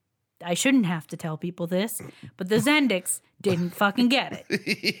 I shouldn't have to tell people this, but the Zendix didn't fucking get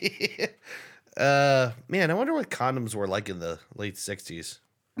it. Man, I wonder what condoms were like in the late 60s.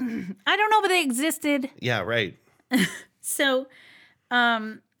 I don't know, but they existed. Yeah, right. So,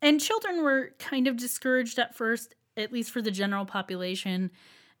 and children were kind of discouraged at first, at least for the general population.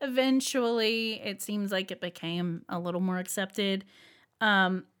 Eventually, it seems like it became a little more accepted.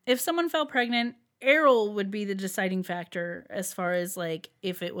 If someone fell pregnant, Errol would be the deciding factor as far as like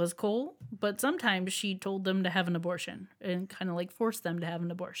if it was cool. But sometimes she told them to have an abortion and kind of like forced them to have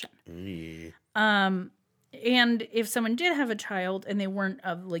an abortion. Yeah. And if someone did have a child and they weren't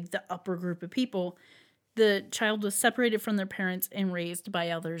of like the upper group of people, the child was separated from their parents and raised by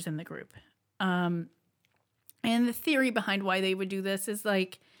others in the group. And the theory behind why they would do this is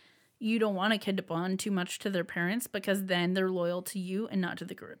like, you don't want a kid to bond too much to their parents because then they're loyal to you and not to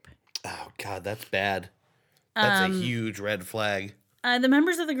the group. Oh, God, that's bad. That's a huge red flag. The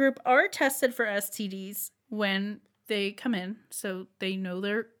members of the group are tested for STDs when they come in, so they know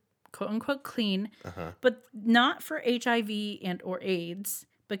they're quote-unquote clean, but not for HIV and or AIDS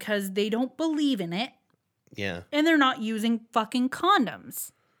because they don't believe in it. Yeah. And they're not using fucking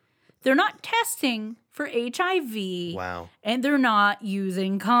condoms. They're not testing for HIV. Wow. And they're not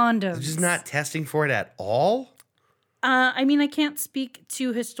using condoms. They're just not testing for it at all? I mean, I can't speak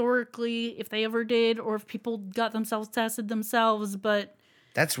to historically if they ever did or if people got themselves tested themselves, but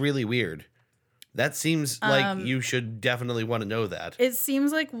That's really weird. That seems like you should definitely want to know that. it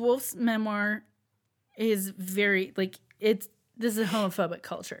seems like Wolf's memoir is very, like, this is a homophobic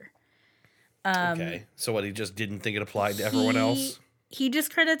culture. Okay. So what, he just didn't think it applied to everyone else? He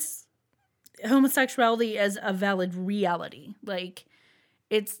discredits homosexuality as a valid reality. Like,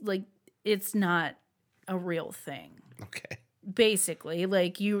 it's not a real thing. Okay. Basically,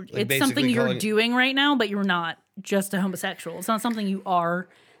 like it's basically something you're calling- doing right now, but you're not just a homosexual. It's not something you are.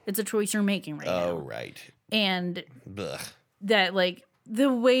 It's a choice you're making right now. Oh, right. And Ugh. that, like,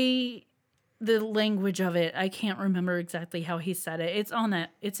 the way, the language of it, I can't remember exactly how he said it. It's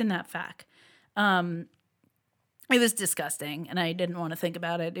in that fact. It was disgusting, and I didn't want to think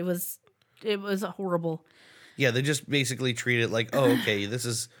about it. It was horrible. Yeah, they just basically treat it like, oh, okay, this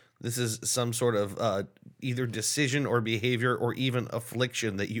is some sort of either decision or behavior or even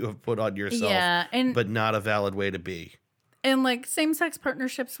affliction that you have put on yourself, but not a valid way to be. And, like, same-sex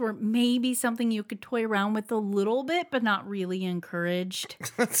partnerships were maybe something you could toy around with a little bit, but not really encouraged.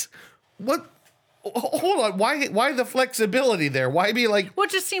 What? Hold on. Why the flexibility there? Why be like... Well, it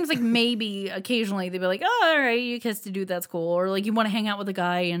just seems like maybe occasionally they'd be like, oh, all right, you kiss to do, that's cool. Or, like, you want to hang out with a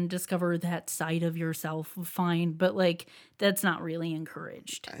guy and discover that side of yourself, fine. But, like, that's not really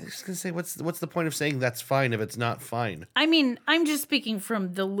encouraged. I was going to say, what's the point of saying that's fine if it's not fine? I mean, I'm just speaking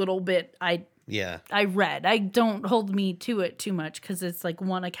from the little bit I read. I don't hold me to it too much because it's like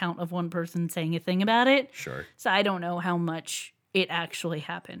one account of one person saying a thing about it. Sure. So I don't know how much it actually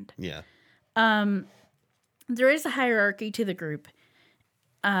happened. Yeah. There is a hierarchy to the group.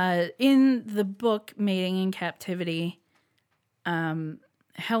 In the book Mating in Captivity,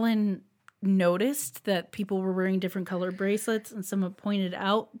 Helen noticed that people were wearing different colored bracelets, and someone pointed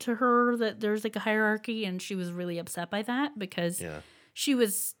out to her that there's like a hierarchy, and she was really upset by that because she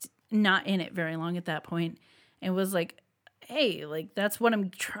was not in it very long at that point and was like, hey, like, that's what I'm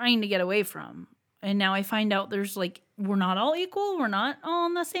trying to get away from. And now I find out there's like, we're not all equal. We're not all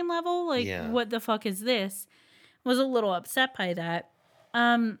on the same level. Like, what the fuck is this? Was a little upset by that.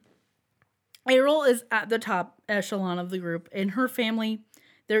 Errol is at the top echelon of the group. In her family,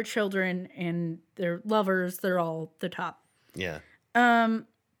 their children and their lovers, they're all the top. Yeah.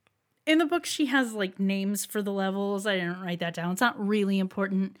 In the book, she has like names for the levels. I didn't write that down. It's not really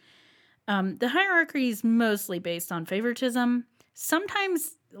important. The hierarchy is mostly based on favoritism.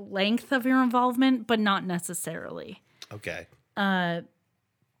 Sometimes length of your involvement, but not necessarily. Okay.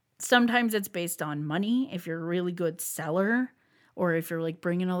 Sometimes it's based on money. If you're a really good seller, or if you're like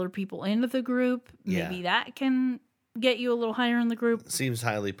bringing other people into the group, maybe that can get you a little higher in the group. Seems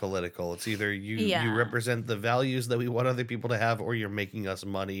highly political. It's either you represent the values that we want other people to have, or you're making us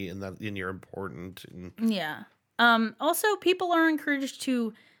money and you're important. Yeah. Also, people are encouraged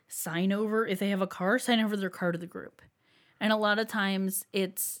to sign over, if they have a car, sign over their car to the group. And a lot of times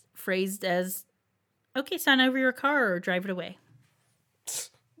it's phrased as, okay, sign over your car or drive it away.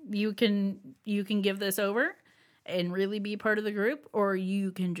 You can give this over and really be part of the group, or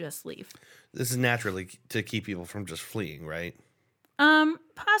you can just leave. This is naturally to keep people from just fleeing, right?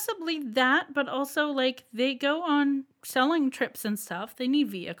 Possibly that, but also like they go on selling trips and stuff. They need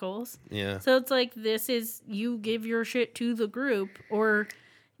vehicles. Yeah. So it's like, this is, you give your shit to the group, or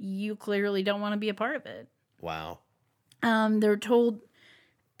you clearly don't want to be a part of it. Wow. They're told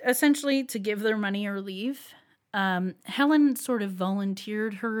essentially to give their money or leave. Helen sort of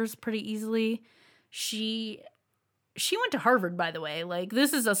volunteered hers pretty easily. She went to Harvard, by the way. Like,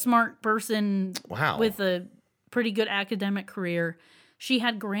 this is a smart person with a pretty good academic career. She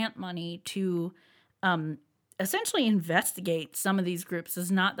had grant money to essentially investigate some of these groups. This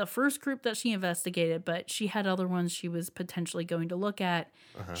is not the first group that she investigated, but she had other ones she was potentially going to look at.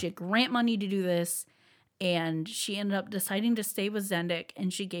 She had grant money to do this. And she ended up deciding to stay with Zendik,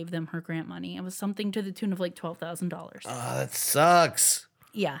 and she gave them her grant money. It was something to the tune of like $12,000. Oh, that sucks.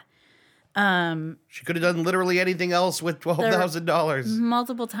 Yeah. She could have done literally anything else with $12,000.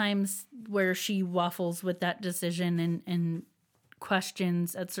 Multiple times where she waffles with that decision and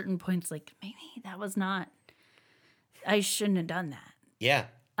questions at certain points, like, maybe that was not, I shouldn't have done that. Yeah.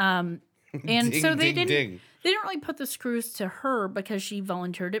 And ding, so they ding, didn't. ding. They didn't really put the screws to her because she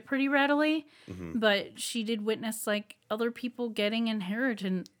volunteered it pretty readily, but she did witness like other people getting an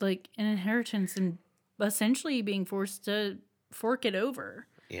inheritance and essentially being forced to fork it over.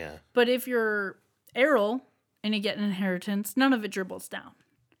 Yeah. But if you're Errol and you get an inheritance, none of it dribbles down.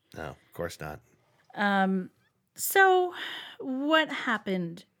 No, of course not. So what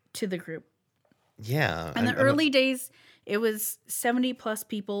happened to the group? Yeah. In the early days, it was 70 plus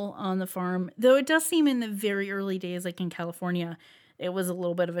people on the farm, though it does seem in the very early days, like in California, it was a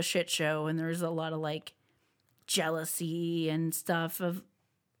little bit of a shit show, and there was a lot of like jealousy and stuff. Of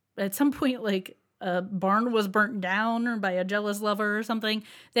at some point, like a barn was burnt down or by a jealous lover or something.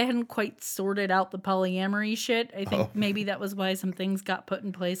 They hadn't quite sorted out the polyamory shit. I think maybe that was why some things got put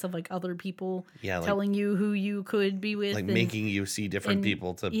in place of like other people telling you who you could be with. Like making you see different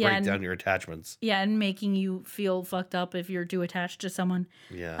people to break down your attachments. Yeah, and making you feel fucked up if you're too attached to someone.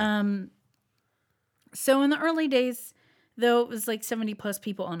 Yeah. So in the early days, though it was like 70 plus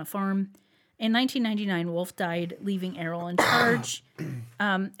people on a farm, In 1999, Wolf died, leaving Errol in charge.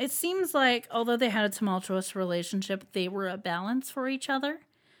 It seems like, although they had a tumultuous relationship, they were a balance for each other.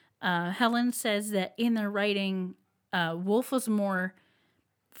 Helen says that in their writing, Wolf was more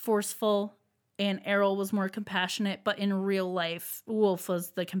forceful and Errol was more compassionate, but in real life, Wolf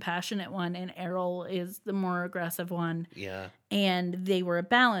was the compassionate one and Errol is the more aggressive one. Yeah. And they were a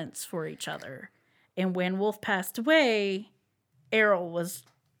balance for each other. And when Wolf passed away, Errol was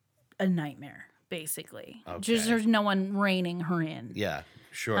a nightmare, basically. Just there's no one reining her in. Yeah,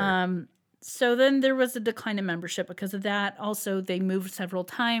 sure. So then there was a decline in membership because of that. Also, they moved several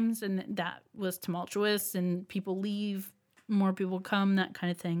times, and that was tumultuous, and people leave, more people come, that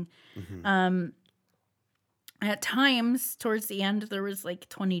kind of thing. At times, towards the end, there was like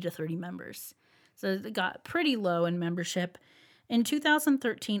 20 to 30 members. So it got pretty low in membership. In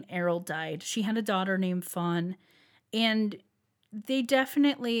 2013, Errol died. She had a daughter named Fawn, and they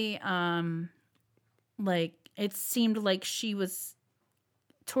definitely, it seemed like she was,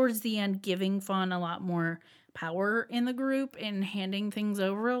 towards the end, giving Fawn a lot more power in the group and handing things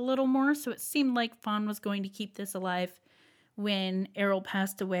over a little more. So it seemed like Fawn was going to keep this alive when Errol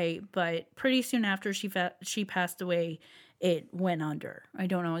passed away, but pretty soon after she passed away, it went under. I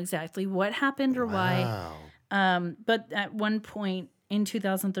don't know exactly what happened or why. But at one point in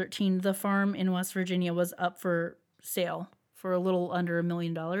 2013, the farm in West Virginia was up for sale for a little under $1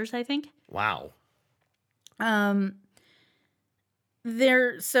 million, I think. Wow.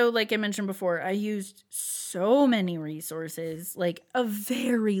 So like I mentioned before, I used so many resources, like a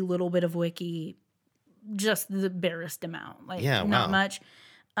very little bit of wiki, just the barest amount, not much.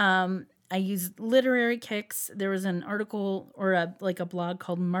 I used literary kicks. There was an article or a blog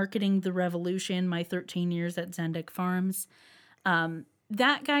called Marketing the Revolution, My 13 Years at Zendik Farms.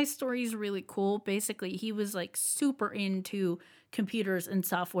 That guy's story is really cool. Basically, he was like super into computers and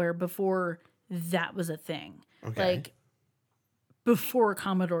software before that was a thing. Okay. Like before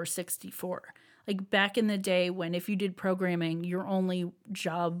Commodore 64. Like back in the day when if you did programming, your only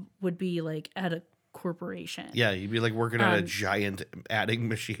job would be like at a corporation. Yeah, you'd be like working on a giant adding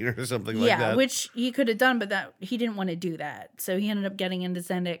machine or something like that. Yeah, which he could have done, but that he didn't want to do that. So he ended up getting into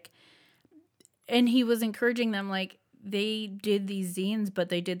Zendik. And he was encouraging them, like, they did these zines, but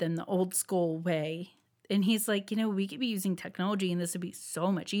they did them the old school way. And he's like, we could be using technology and this would be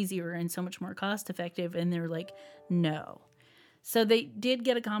so much easier and so much more cost effective. And they're like, no. So they did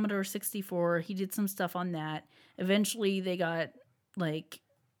get a Commodore 64. He did some stuff on that. Eventually they got like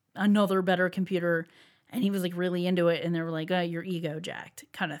another better computer and he was like really into it. And they were like, oh, your ego jacked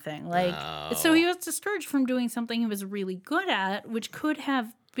kind of thing. Like, So he was discouraged from doing something he was really good at, which could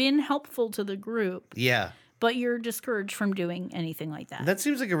have been helpful to the group. Yeah. But you're discouraged from doing anything like that. That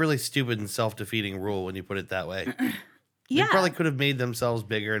seems like a really stupid and self-defeating rule when you put it that way. Yeah. They probably could have made themselves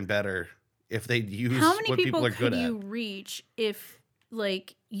bigger and better if they'd used How many what people are good could at. you reach if,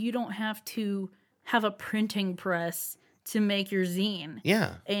 like, you don't have to have a printing press to make your zine?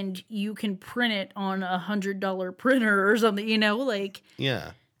 Yeah. And you can print it on $100 printer or something,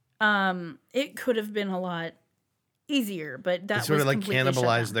 Yeah. It could have been a lot easier, but that They sort was of like completely shut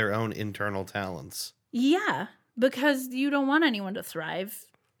cannibalize down. their own internal talents. Yeah, because you don't want anyone to thrive.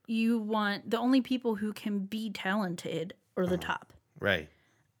 You want the only people who can be talented are the top. Right.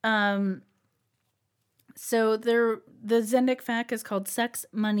 So the Zendik FAQ is called Sex,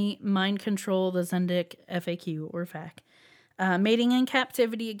 Money, Mind Control, the Zendik FAQ or FAQ. Mating in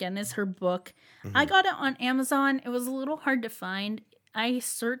Captivity, again, is her book. I got it on Amazon. It was a little hard to find. I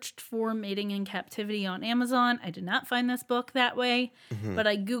searched for Mating in Captivity on Amazon. I did not find this book that way, but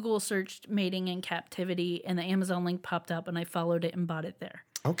I Google searched Mating in Captivity and the Amazon link popped up and I followed it and bought it there.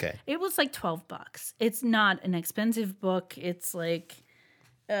 Okay. It was like $12. It's not an expensive book. It's like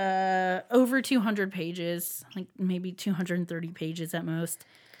over 200 pages, like maybe 230 pages at most.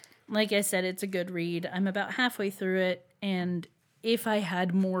 Like I said, it's a good read. I'm about halfway through it, and if I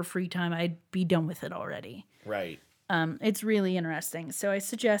had more free time, I'd be done with it already. Right. It's really interesting. So I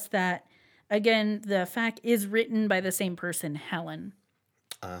suggest that. Again, the FAQ is written by the same person, Helen.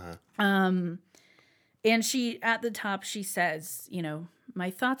 And she, at the top, she says, my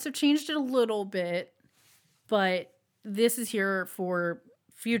thoughts have changed a little bit, but this is here for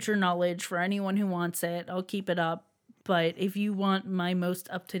future knowledge for anyone who wants it. I'll keep it up. But if you want my most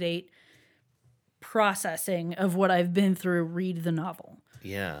up-to-date processing of what I've been through, read the novel.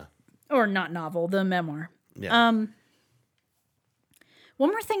 Yeah. Or not novel, the memoir. Yeah. One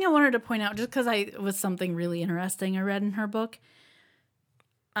more thing I wanted to point out, just because it was something really interesting I read in her book.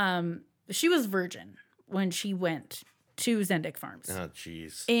 She was virgin when she went to Zendik Farms. Oh,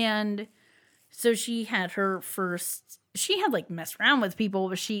 jeez. And So she had she had like messed around with people,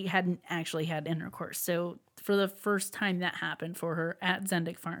 but she hadn't actually had intercourse. So for the first time that happened for her at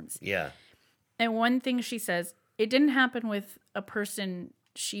Zendik Farms. Yeah. And one thing she says, it didn't happen with a person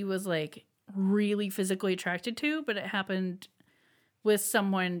she was like really physically attracted to, but it happened with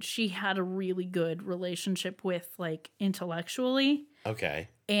someone she had a really good relationship with, like intellectually. Okay.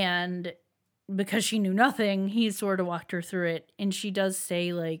 And because she knew nothing, he sort of walked her through it. And she does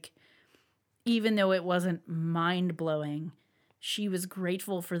say, like, even though it wasn't mind blowing, she was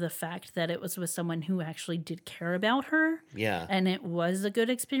grateful for the fact that it was with someone who actually did care about her. Yeah. And it was a good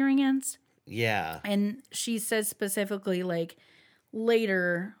experience. Yeah. And she says specifically, like,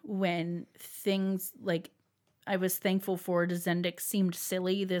 later when things like I was thankful for to Zendik seemed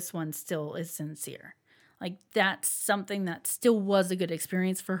silly, this one still is sincere. Like, that's something that still was a good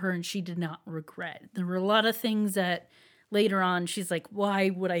experience for her and she did not regret. There were a lot of things that later on she's like, why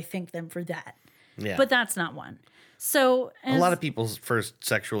would I thank them for that? Yeah. But that's not one. So A lot of people's first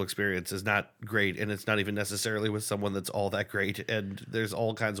sexual experience is not great, and it's not even necessarily with someone that's all that great, and there's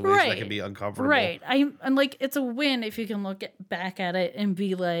all kinds of ways that can be uncomfortable. Right. I'm like, it's a win if you can look back at it and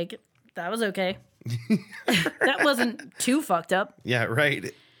be like, that was okay. That wasn't too fucked up. Yeah,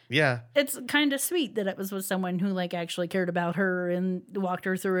 right. Yeah. It's kind of sweet that it was with someone who like actually cared about her and walked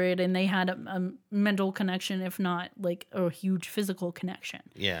her through it, and they had a mental connection, if not like a huge physical connection.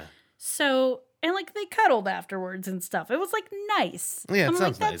 Yeah. So, and like they cuddled afterwards and stuff. It was like nice. Yeah, it I'm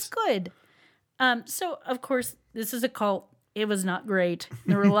sounds like, nice. that's good. So of course this is a cult. It was not great.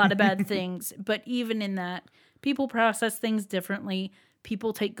 There were a lot of bad things, but even in that, people process things differently.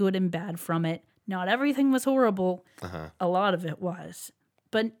 People take good and bad from it. Not everything was horrible. A lot of it was.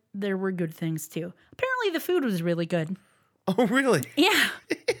 But there were good things too. Apparently the food was really good. Oh, really? Yeah.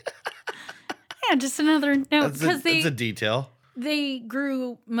 Yeah, just another note. Because That's a detail. they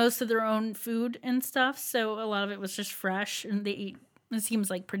grew most of their own food and stuff. So a lot of it was just fresh. And they eat, it seems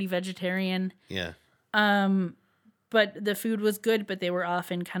like pretty vegetarian. Yeah. But the food was good, but they were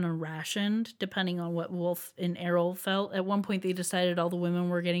often kind of rationed depending on what Wolf and Errol felt. At one point, they decided all the women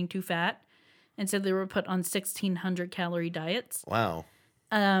were getting too fat. And so they were put on 1,600 calorie diets. Wow.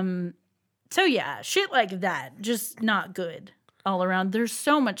 So yeah, shit like that, just not good all around. There's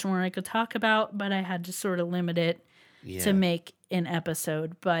so much more I could talk about, but I had to sort of limit it Yeah. to make an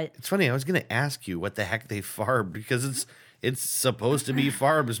episode. But It's funny. I was going to ask you what the heck they farmed, because it's supposed to be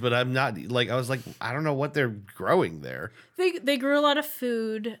farms, but I'm not like, I was like, I don't know what they're growing there. they grew a lot of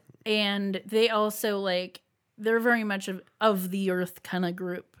food, and they also like, they're very much of the earth kind of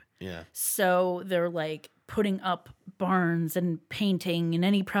group. Yeah. So they're like putting up barns and painting and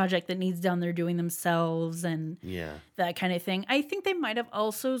any project that needs done they're doing themselves and Yeah. that kind of thing. I think they might have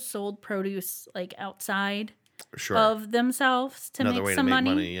also sold produce like outside Sure. of themselves to Another make way some to make money.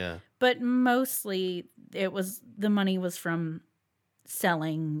 money. Yeah. But mostly the money was from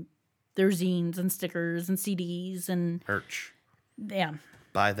selling their zines and stickers and CDs and Merch. yeah,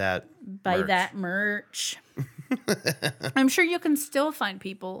 Buy that. buy merch. that merch. I'm sure you can still find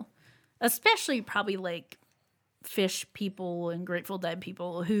people, especially probably like Fish people and Grateful Dead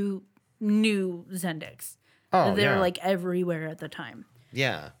people who knew Zendix. Oh, They were yeah. like everywhere at the time.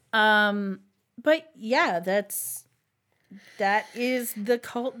 Yeah. But yeah, that is the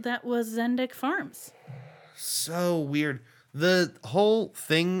cult that was Zendik Farms. So weird. The whole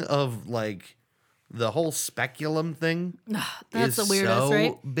thing of like the whole speculum thing That's is the weirdest, so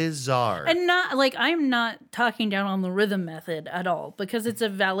right? bizarre. And not like I'm not talking down on the rhythm method at all because it's a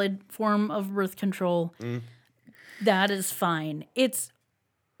valid form of birth control. That is fine. It's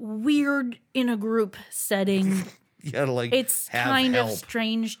weird in a group setting. You gotta like It's have kind help. of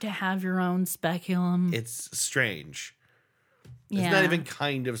strange to have your own speculum. It's strange. Yeah. It's not even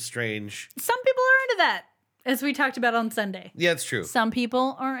kind of strange. Some people are into that, as we talked about on Sunday. Yeah, it's true. Some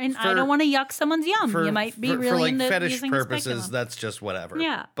people are, and I For- don't want to yuck someone's yum. You might be for really like into fetish using a purposes, speculum. that's just whatever.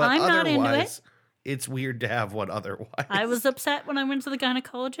 Yeah, but I'm not into otherwise, it's weird to have one otherwise. I was upset when I went to the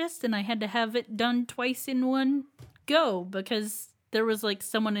gynecologist and I had to have it done twice in one go because there was like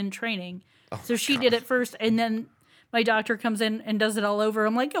someone in training. So she did it first and then my doctor comes in and does it all over.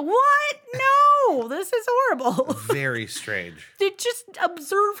 I'm like, what? No, this is horrible. very strange. Just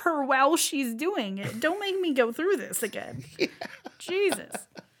observe her while she's doing it. Don't make me go through this again. Jesus.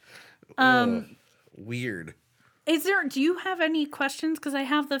 Weird. Do you have any questions? Because I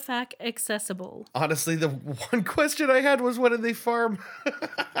have the fact accessible. Honestly, the one question I had was, when did they farm?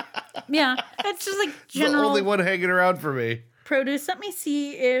 Yeah, it's just like The general only one hanging around for me. produce. Let me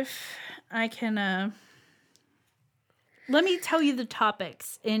see if I can. Let me tell you the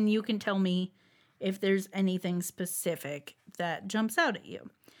topics, and you can tell me if there's anything specific that jumps out at you.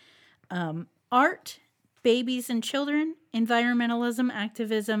 art, babies and children, environmentalism,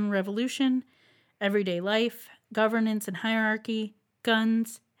 activism, revolution, everyday life, governance and hierarchy,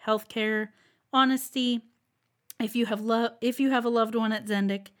 guns, healthcare, honesty, if you have a loved one at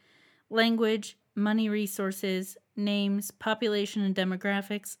Zendik, language, money resources, names, population and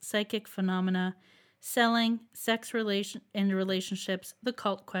demographics, psychic phenomena, selling, sex and relationships, the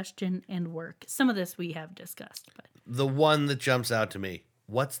cult question, and work. Some of this we have discussed, but The one that jumps out to me.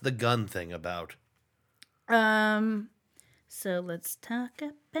 What's the gun thing about? so let's talk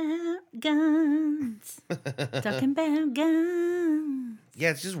about guns. Talking about guns. Yeah,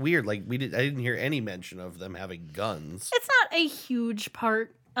 it's just weird. Like I didn't hear any mention of them having guns. It's not a huge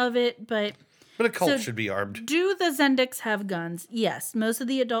part of it, but But a cult So, should be armed. do the Zendiks have guns? Yes. Most of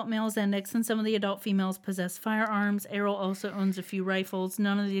the adult male Zendiks and some of the adult females possess firearms. Errol also owns a few rifles.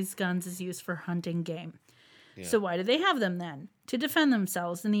 None of these guns is used for hunting game. Yeah. So why do they have them then? To defend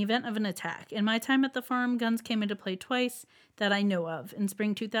themselves in the event of an attack. In my time at the farm, guns came into play twice that I know of. In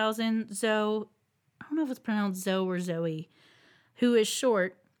spring 2000, Zoe, I don't know if it's pronounced Zoe or Zoe, who is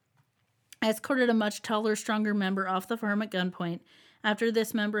short, escorted a much taller, stronger member off the farm at gunpoint after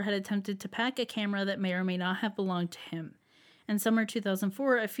this member had attempted to pack a camera that may or may not have belonged to him. In summer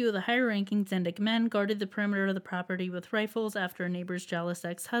 2004, a few of the higher-ranking Zendik men guarded the perimeter of the property with rifles after a neighbor's jealous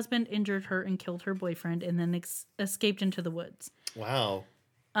ex-husband injured her and killed her boyfriend and then escaped into the woods. Wow.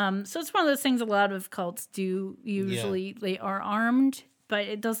 So it's one of those things a lot of cults do. Usually they are armed, but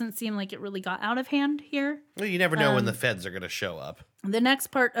it doesn't seem like it really got out of hand here. Well, you never know when the feds are going to show up. The next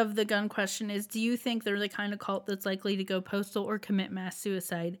part of the gun question is, do you think they're the kind of cult that's likely to go postal or commit mass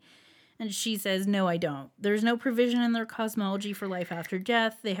suicide? And she says, no, I don't. There's no provision in their cosmology for life after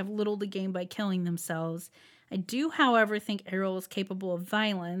death. They have little to gain by killing themselves. I do, however, think Errol is capable of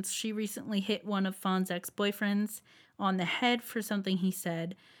violence. She recently hit one of Fawn's ex-boyfriends on the head for something he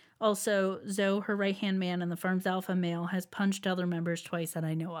said. Also, Zoe, her right-hand man and the farm's alpha male, has punched other members twice that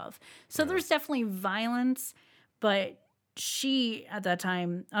I know of. So there's definitely violence, but she, at that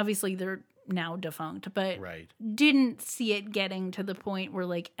time, obviously they're now defunct, but Right. didn't see it getting to the point where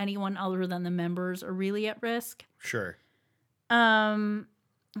like anyone other than the members are really at risk. Sure.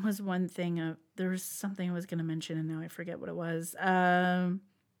 Was one thing, there was something I was going to mention and now I forget what it was.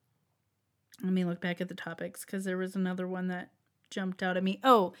 Let me look back at the topics because there was another one that jumped out at me.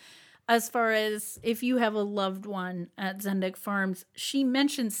 Oh, as far as if you have a loved one at Zendik Farms, she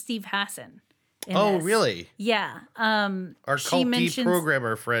mentioned Steve Hassan. Oh, really? Yeah. Our she culty mentions-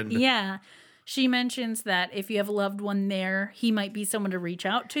 programmer friend. Yeah. She mentions that if you have a loved one there, he might be someone to reach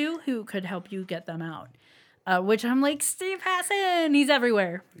out to who could help you get them out. Which I'm like, Steve Hassan, he's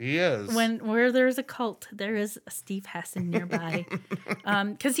everywhere. He is. Where there's a cult, there is a Steve Hassan nearby.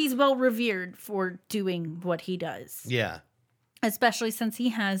 Because he's well revered for doing what he does. Yeah. Especially since he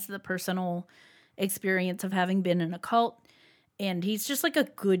has the personal experience of having been in a cult. And he's just like a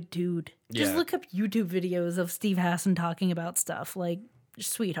good dude. Just Yeah. look up YouTube videos of Steve Hassan talking about stuff. Like,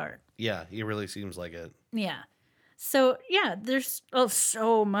 sweetheart. Yeah, he really seems like it. Yeah. So, yeah, there's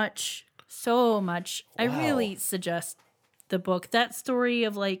so much. So much. I Wow. really suggest the book. That story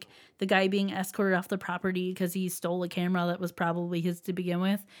of like the guy being escorted off the property because he stole a camera that was probably his to begin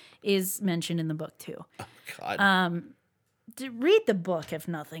with is mentioned in the book too. God. Read the book if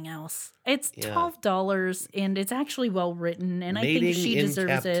nothing else. It's Yeah. $12 and it's actually well written and I Mating think she in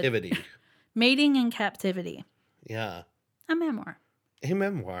deserves captivity. it. Mating in Captivity. Yeah. A memoir. A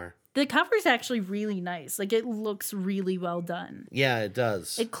memoir. The cover's actually really nice. Like it looks really well done. Yeah, it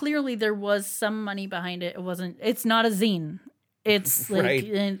does. It clearly there was some money behind it. It's not a zine. It's like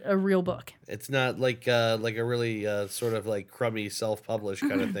Right. a real book. It's not like a really sort of like crummy self-published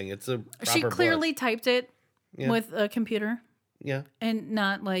kind of thing. It's a proper She clearly book. typed it Yeah. with a computer Yeah. and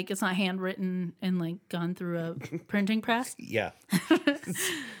not like it's not handwritten and like gone through a printing press. Yeah.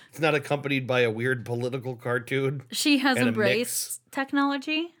 It's not accompanied by a weird political cartoon. She has And a embraced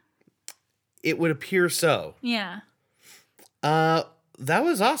technology. It would appear so. Yeah. That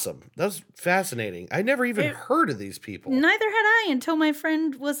was awesome. That was fascinating. I never even heard of these people. Neither had I until my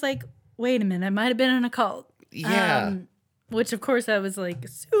friend was like, wait a minute, I might have been in a cult. Yeah. Which of course I was like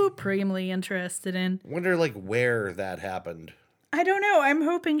supremely interested in. Wonder like where that happened. I don't know. I'm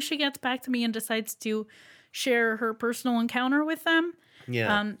hoping she gets back to me and decides to share her personal encounter with them.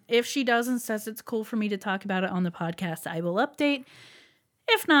 Yeah. If she does and says it's cool for me to talk about it on the podcast, I will update.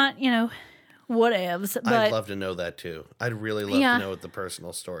 If not, whatevs. But I'd love to know that too. I'd really love Yeah. to know what the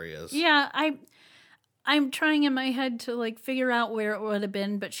personal story is. yeah, I'm trying in my head to like figure out where it would have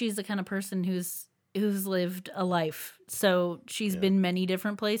been, but she's the kind of person who's lived a life. So she's been many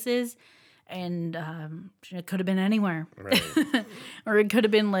different places. And it could have been anywhere. Right. Or it could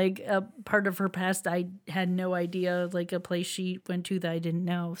have been like a part of her past I had no idea, like a place she went to that I didn't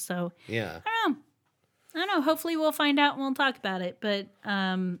know. So Yeah. I don't know. Hopefully we'll find out and we'll talk about it. But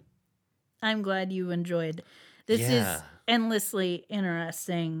I'm glad you enjoyed. This Yeah. is endlessly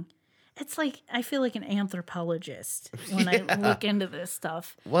interesting. It's like I feel like an anthropologist when I look into this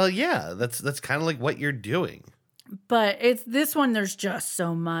stuff. Well, yeah, that's kind of like what you're doing. But it's this one, there's just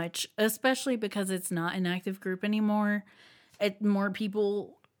so much, especially because it's not an active group anymore. More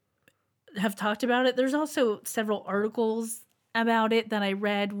people have talked about it. There's also several articles about it that I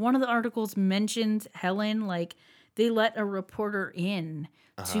read. One of the articles mentions Helen, like they let a reporter in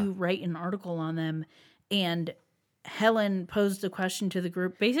to write an article on them. And Helen posed a question to the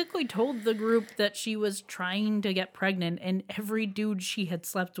group, basically told the group that she was trying to get pregnant, and every dude she had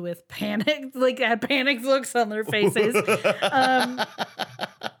slept with panicked, like had panicked looks on their faces.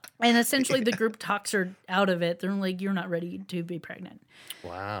 And essentially the group talks her out of it. They're like, you're not ready to be pregnant.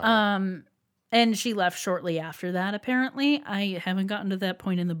 Wow. And she left shortly after that, apparently. I haven't gotten to that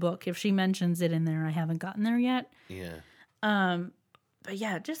point in the book. If she mentions it in there, I haven't gotten there yet. Yeah. But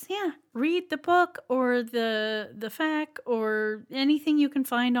yeah, read the book or the FAQ or anything you can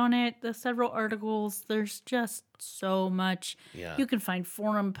find on it. The several articles. There's just so much. Yeah. You can find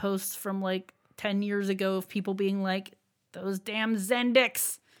forum posts from like 10 years ago of people being like, those damn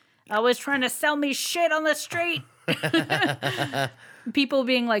Zendics always trying to sell me shit on the street. People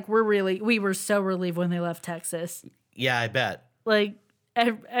being like, we were so relieved when they left Texas. Yeah, I bet. Like,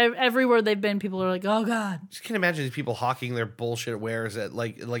 everywhere they've been, people are like, oh God. Just can't imagine these people hawking their bullshit wares at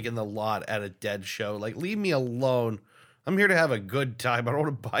like in the lot at a dead show. Like, leave me alone. I'm here to have a good time. I don't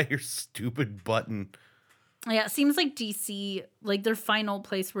want to buy your stupid button. Yeah, it seems like DC, like their final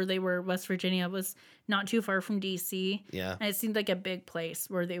place where they were, West Virginia, was not too far from DC. Yeah. And it seemed like a big place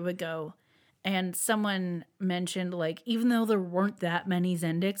where they would go. And someone mentioned, like, even though there weren't that many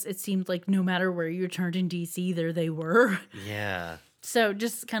Zendics, it seemed like no matter where you turned in DC, there they were. Yeah. So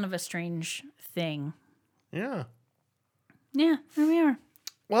just kind of a strange thing. Yeah. Yeah, there we are.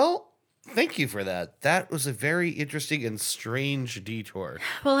 Well, thank you for that. That was a very interesting and strange detour.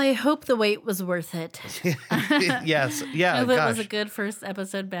 Well, I hope the wait was worth it. Yes. Yeah. I hope gosh. it was a good first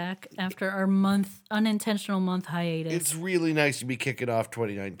episode back after our unintentional month hiatus. It's really nice to be kicking off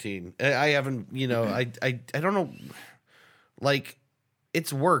 2019. I haven't, I don't know, like,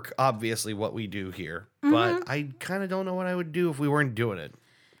 it's work, obviously, what we do here, but I kind of don't know what I would do if we weren't doing it.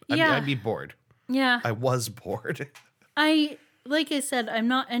 I'd be bored. Yeah. I was bored. Like I said, I'm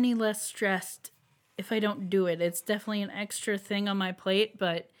not any less stressed if I don't do it. It's definitely an extra thing on my plate,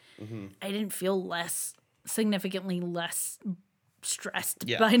 but I didn't feel significantly less stressed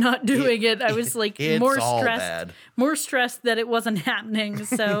by not doing it. I was like more stressed that it wasn't happening.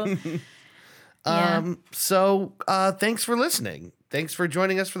 So, yeah. So thanks for listening. Thanks for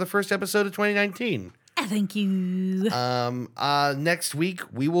joining us for the first episode of 2019. Thank you. Next week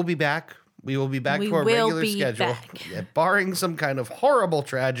we will be back. We will be back to our regular schedule. Yeah, barring some kind of horrible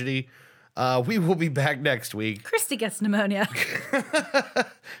tragedy. We will be back next week. Christy gets pneumonia.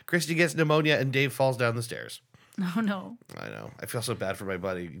 Christy gets pneumonia and Dave falls down the stairs. Oh no. I know. I feel so bad for my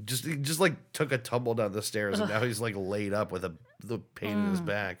buddy. He just like took a tumble down the stairs and now he's like laid up with the pain in his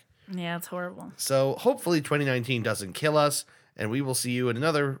back. Yeah, it's horrible. So hopefully 2019 doesn't kill us, and we will see you in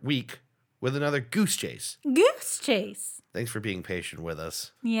another week with another Goose Chase. Goose Chase. Thanks for being patient with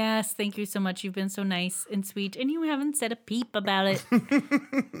us. Yes, thank you so much. You've been so nice and sweet, and you haven't said a peep about it.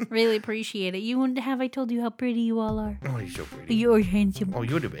 Really appreciate it. You wouldn't have I told you how pretty you all are. Oh, you're so pretty. You're handsome. Oh,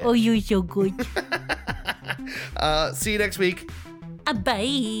 you're the best. Oh, you're so good. See you next week.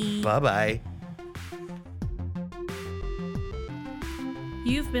 Bye. Bye-bye.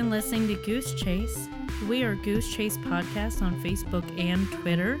 You've been listening to Goose Chase. We are Goose Chase Podcast on Facebook and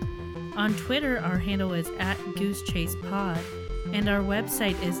Twitter. On Twitter, our handle is @GooseChasePod, and our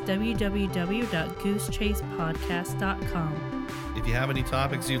website is www.goosechasepodcast.com. If you have any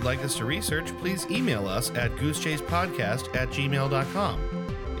topics you'd like us to research, please email us at goosechasepodcast@gmail.com.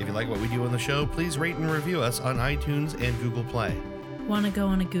 If you like what we do on the show, please rate and review us on iTunes and Google Play. Want to go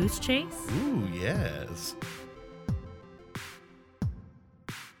on a goose chase? Ooh, yes.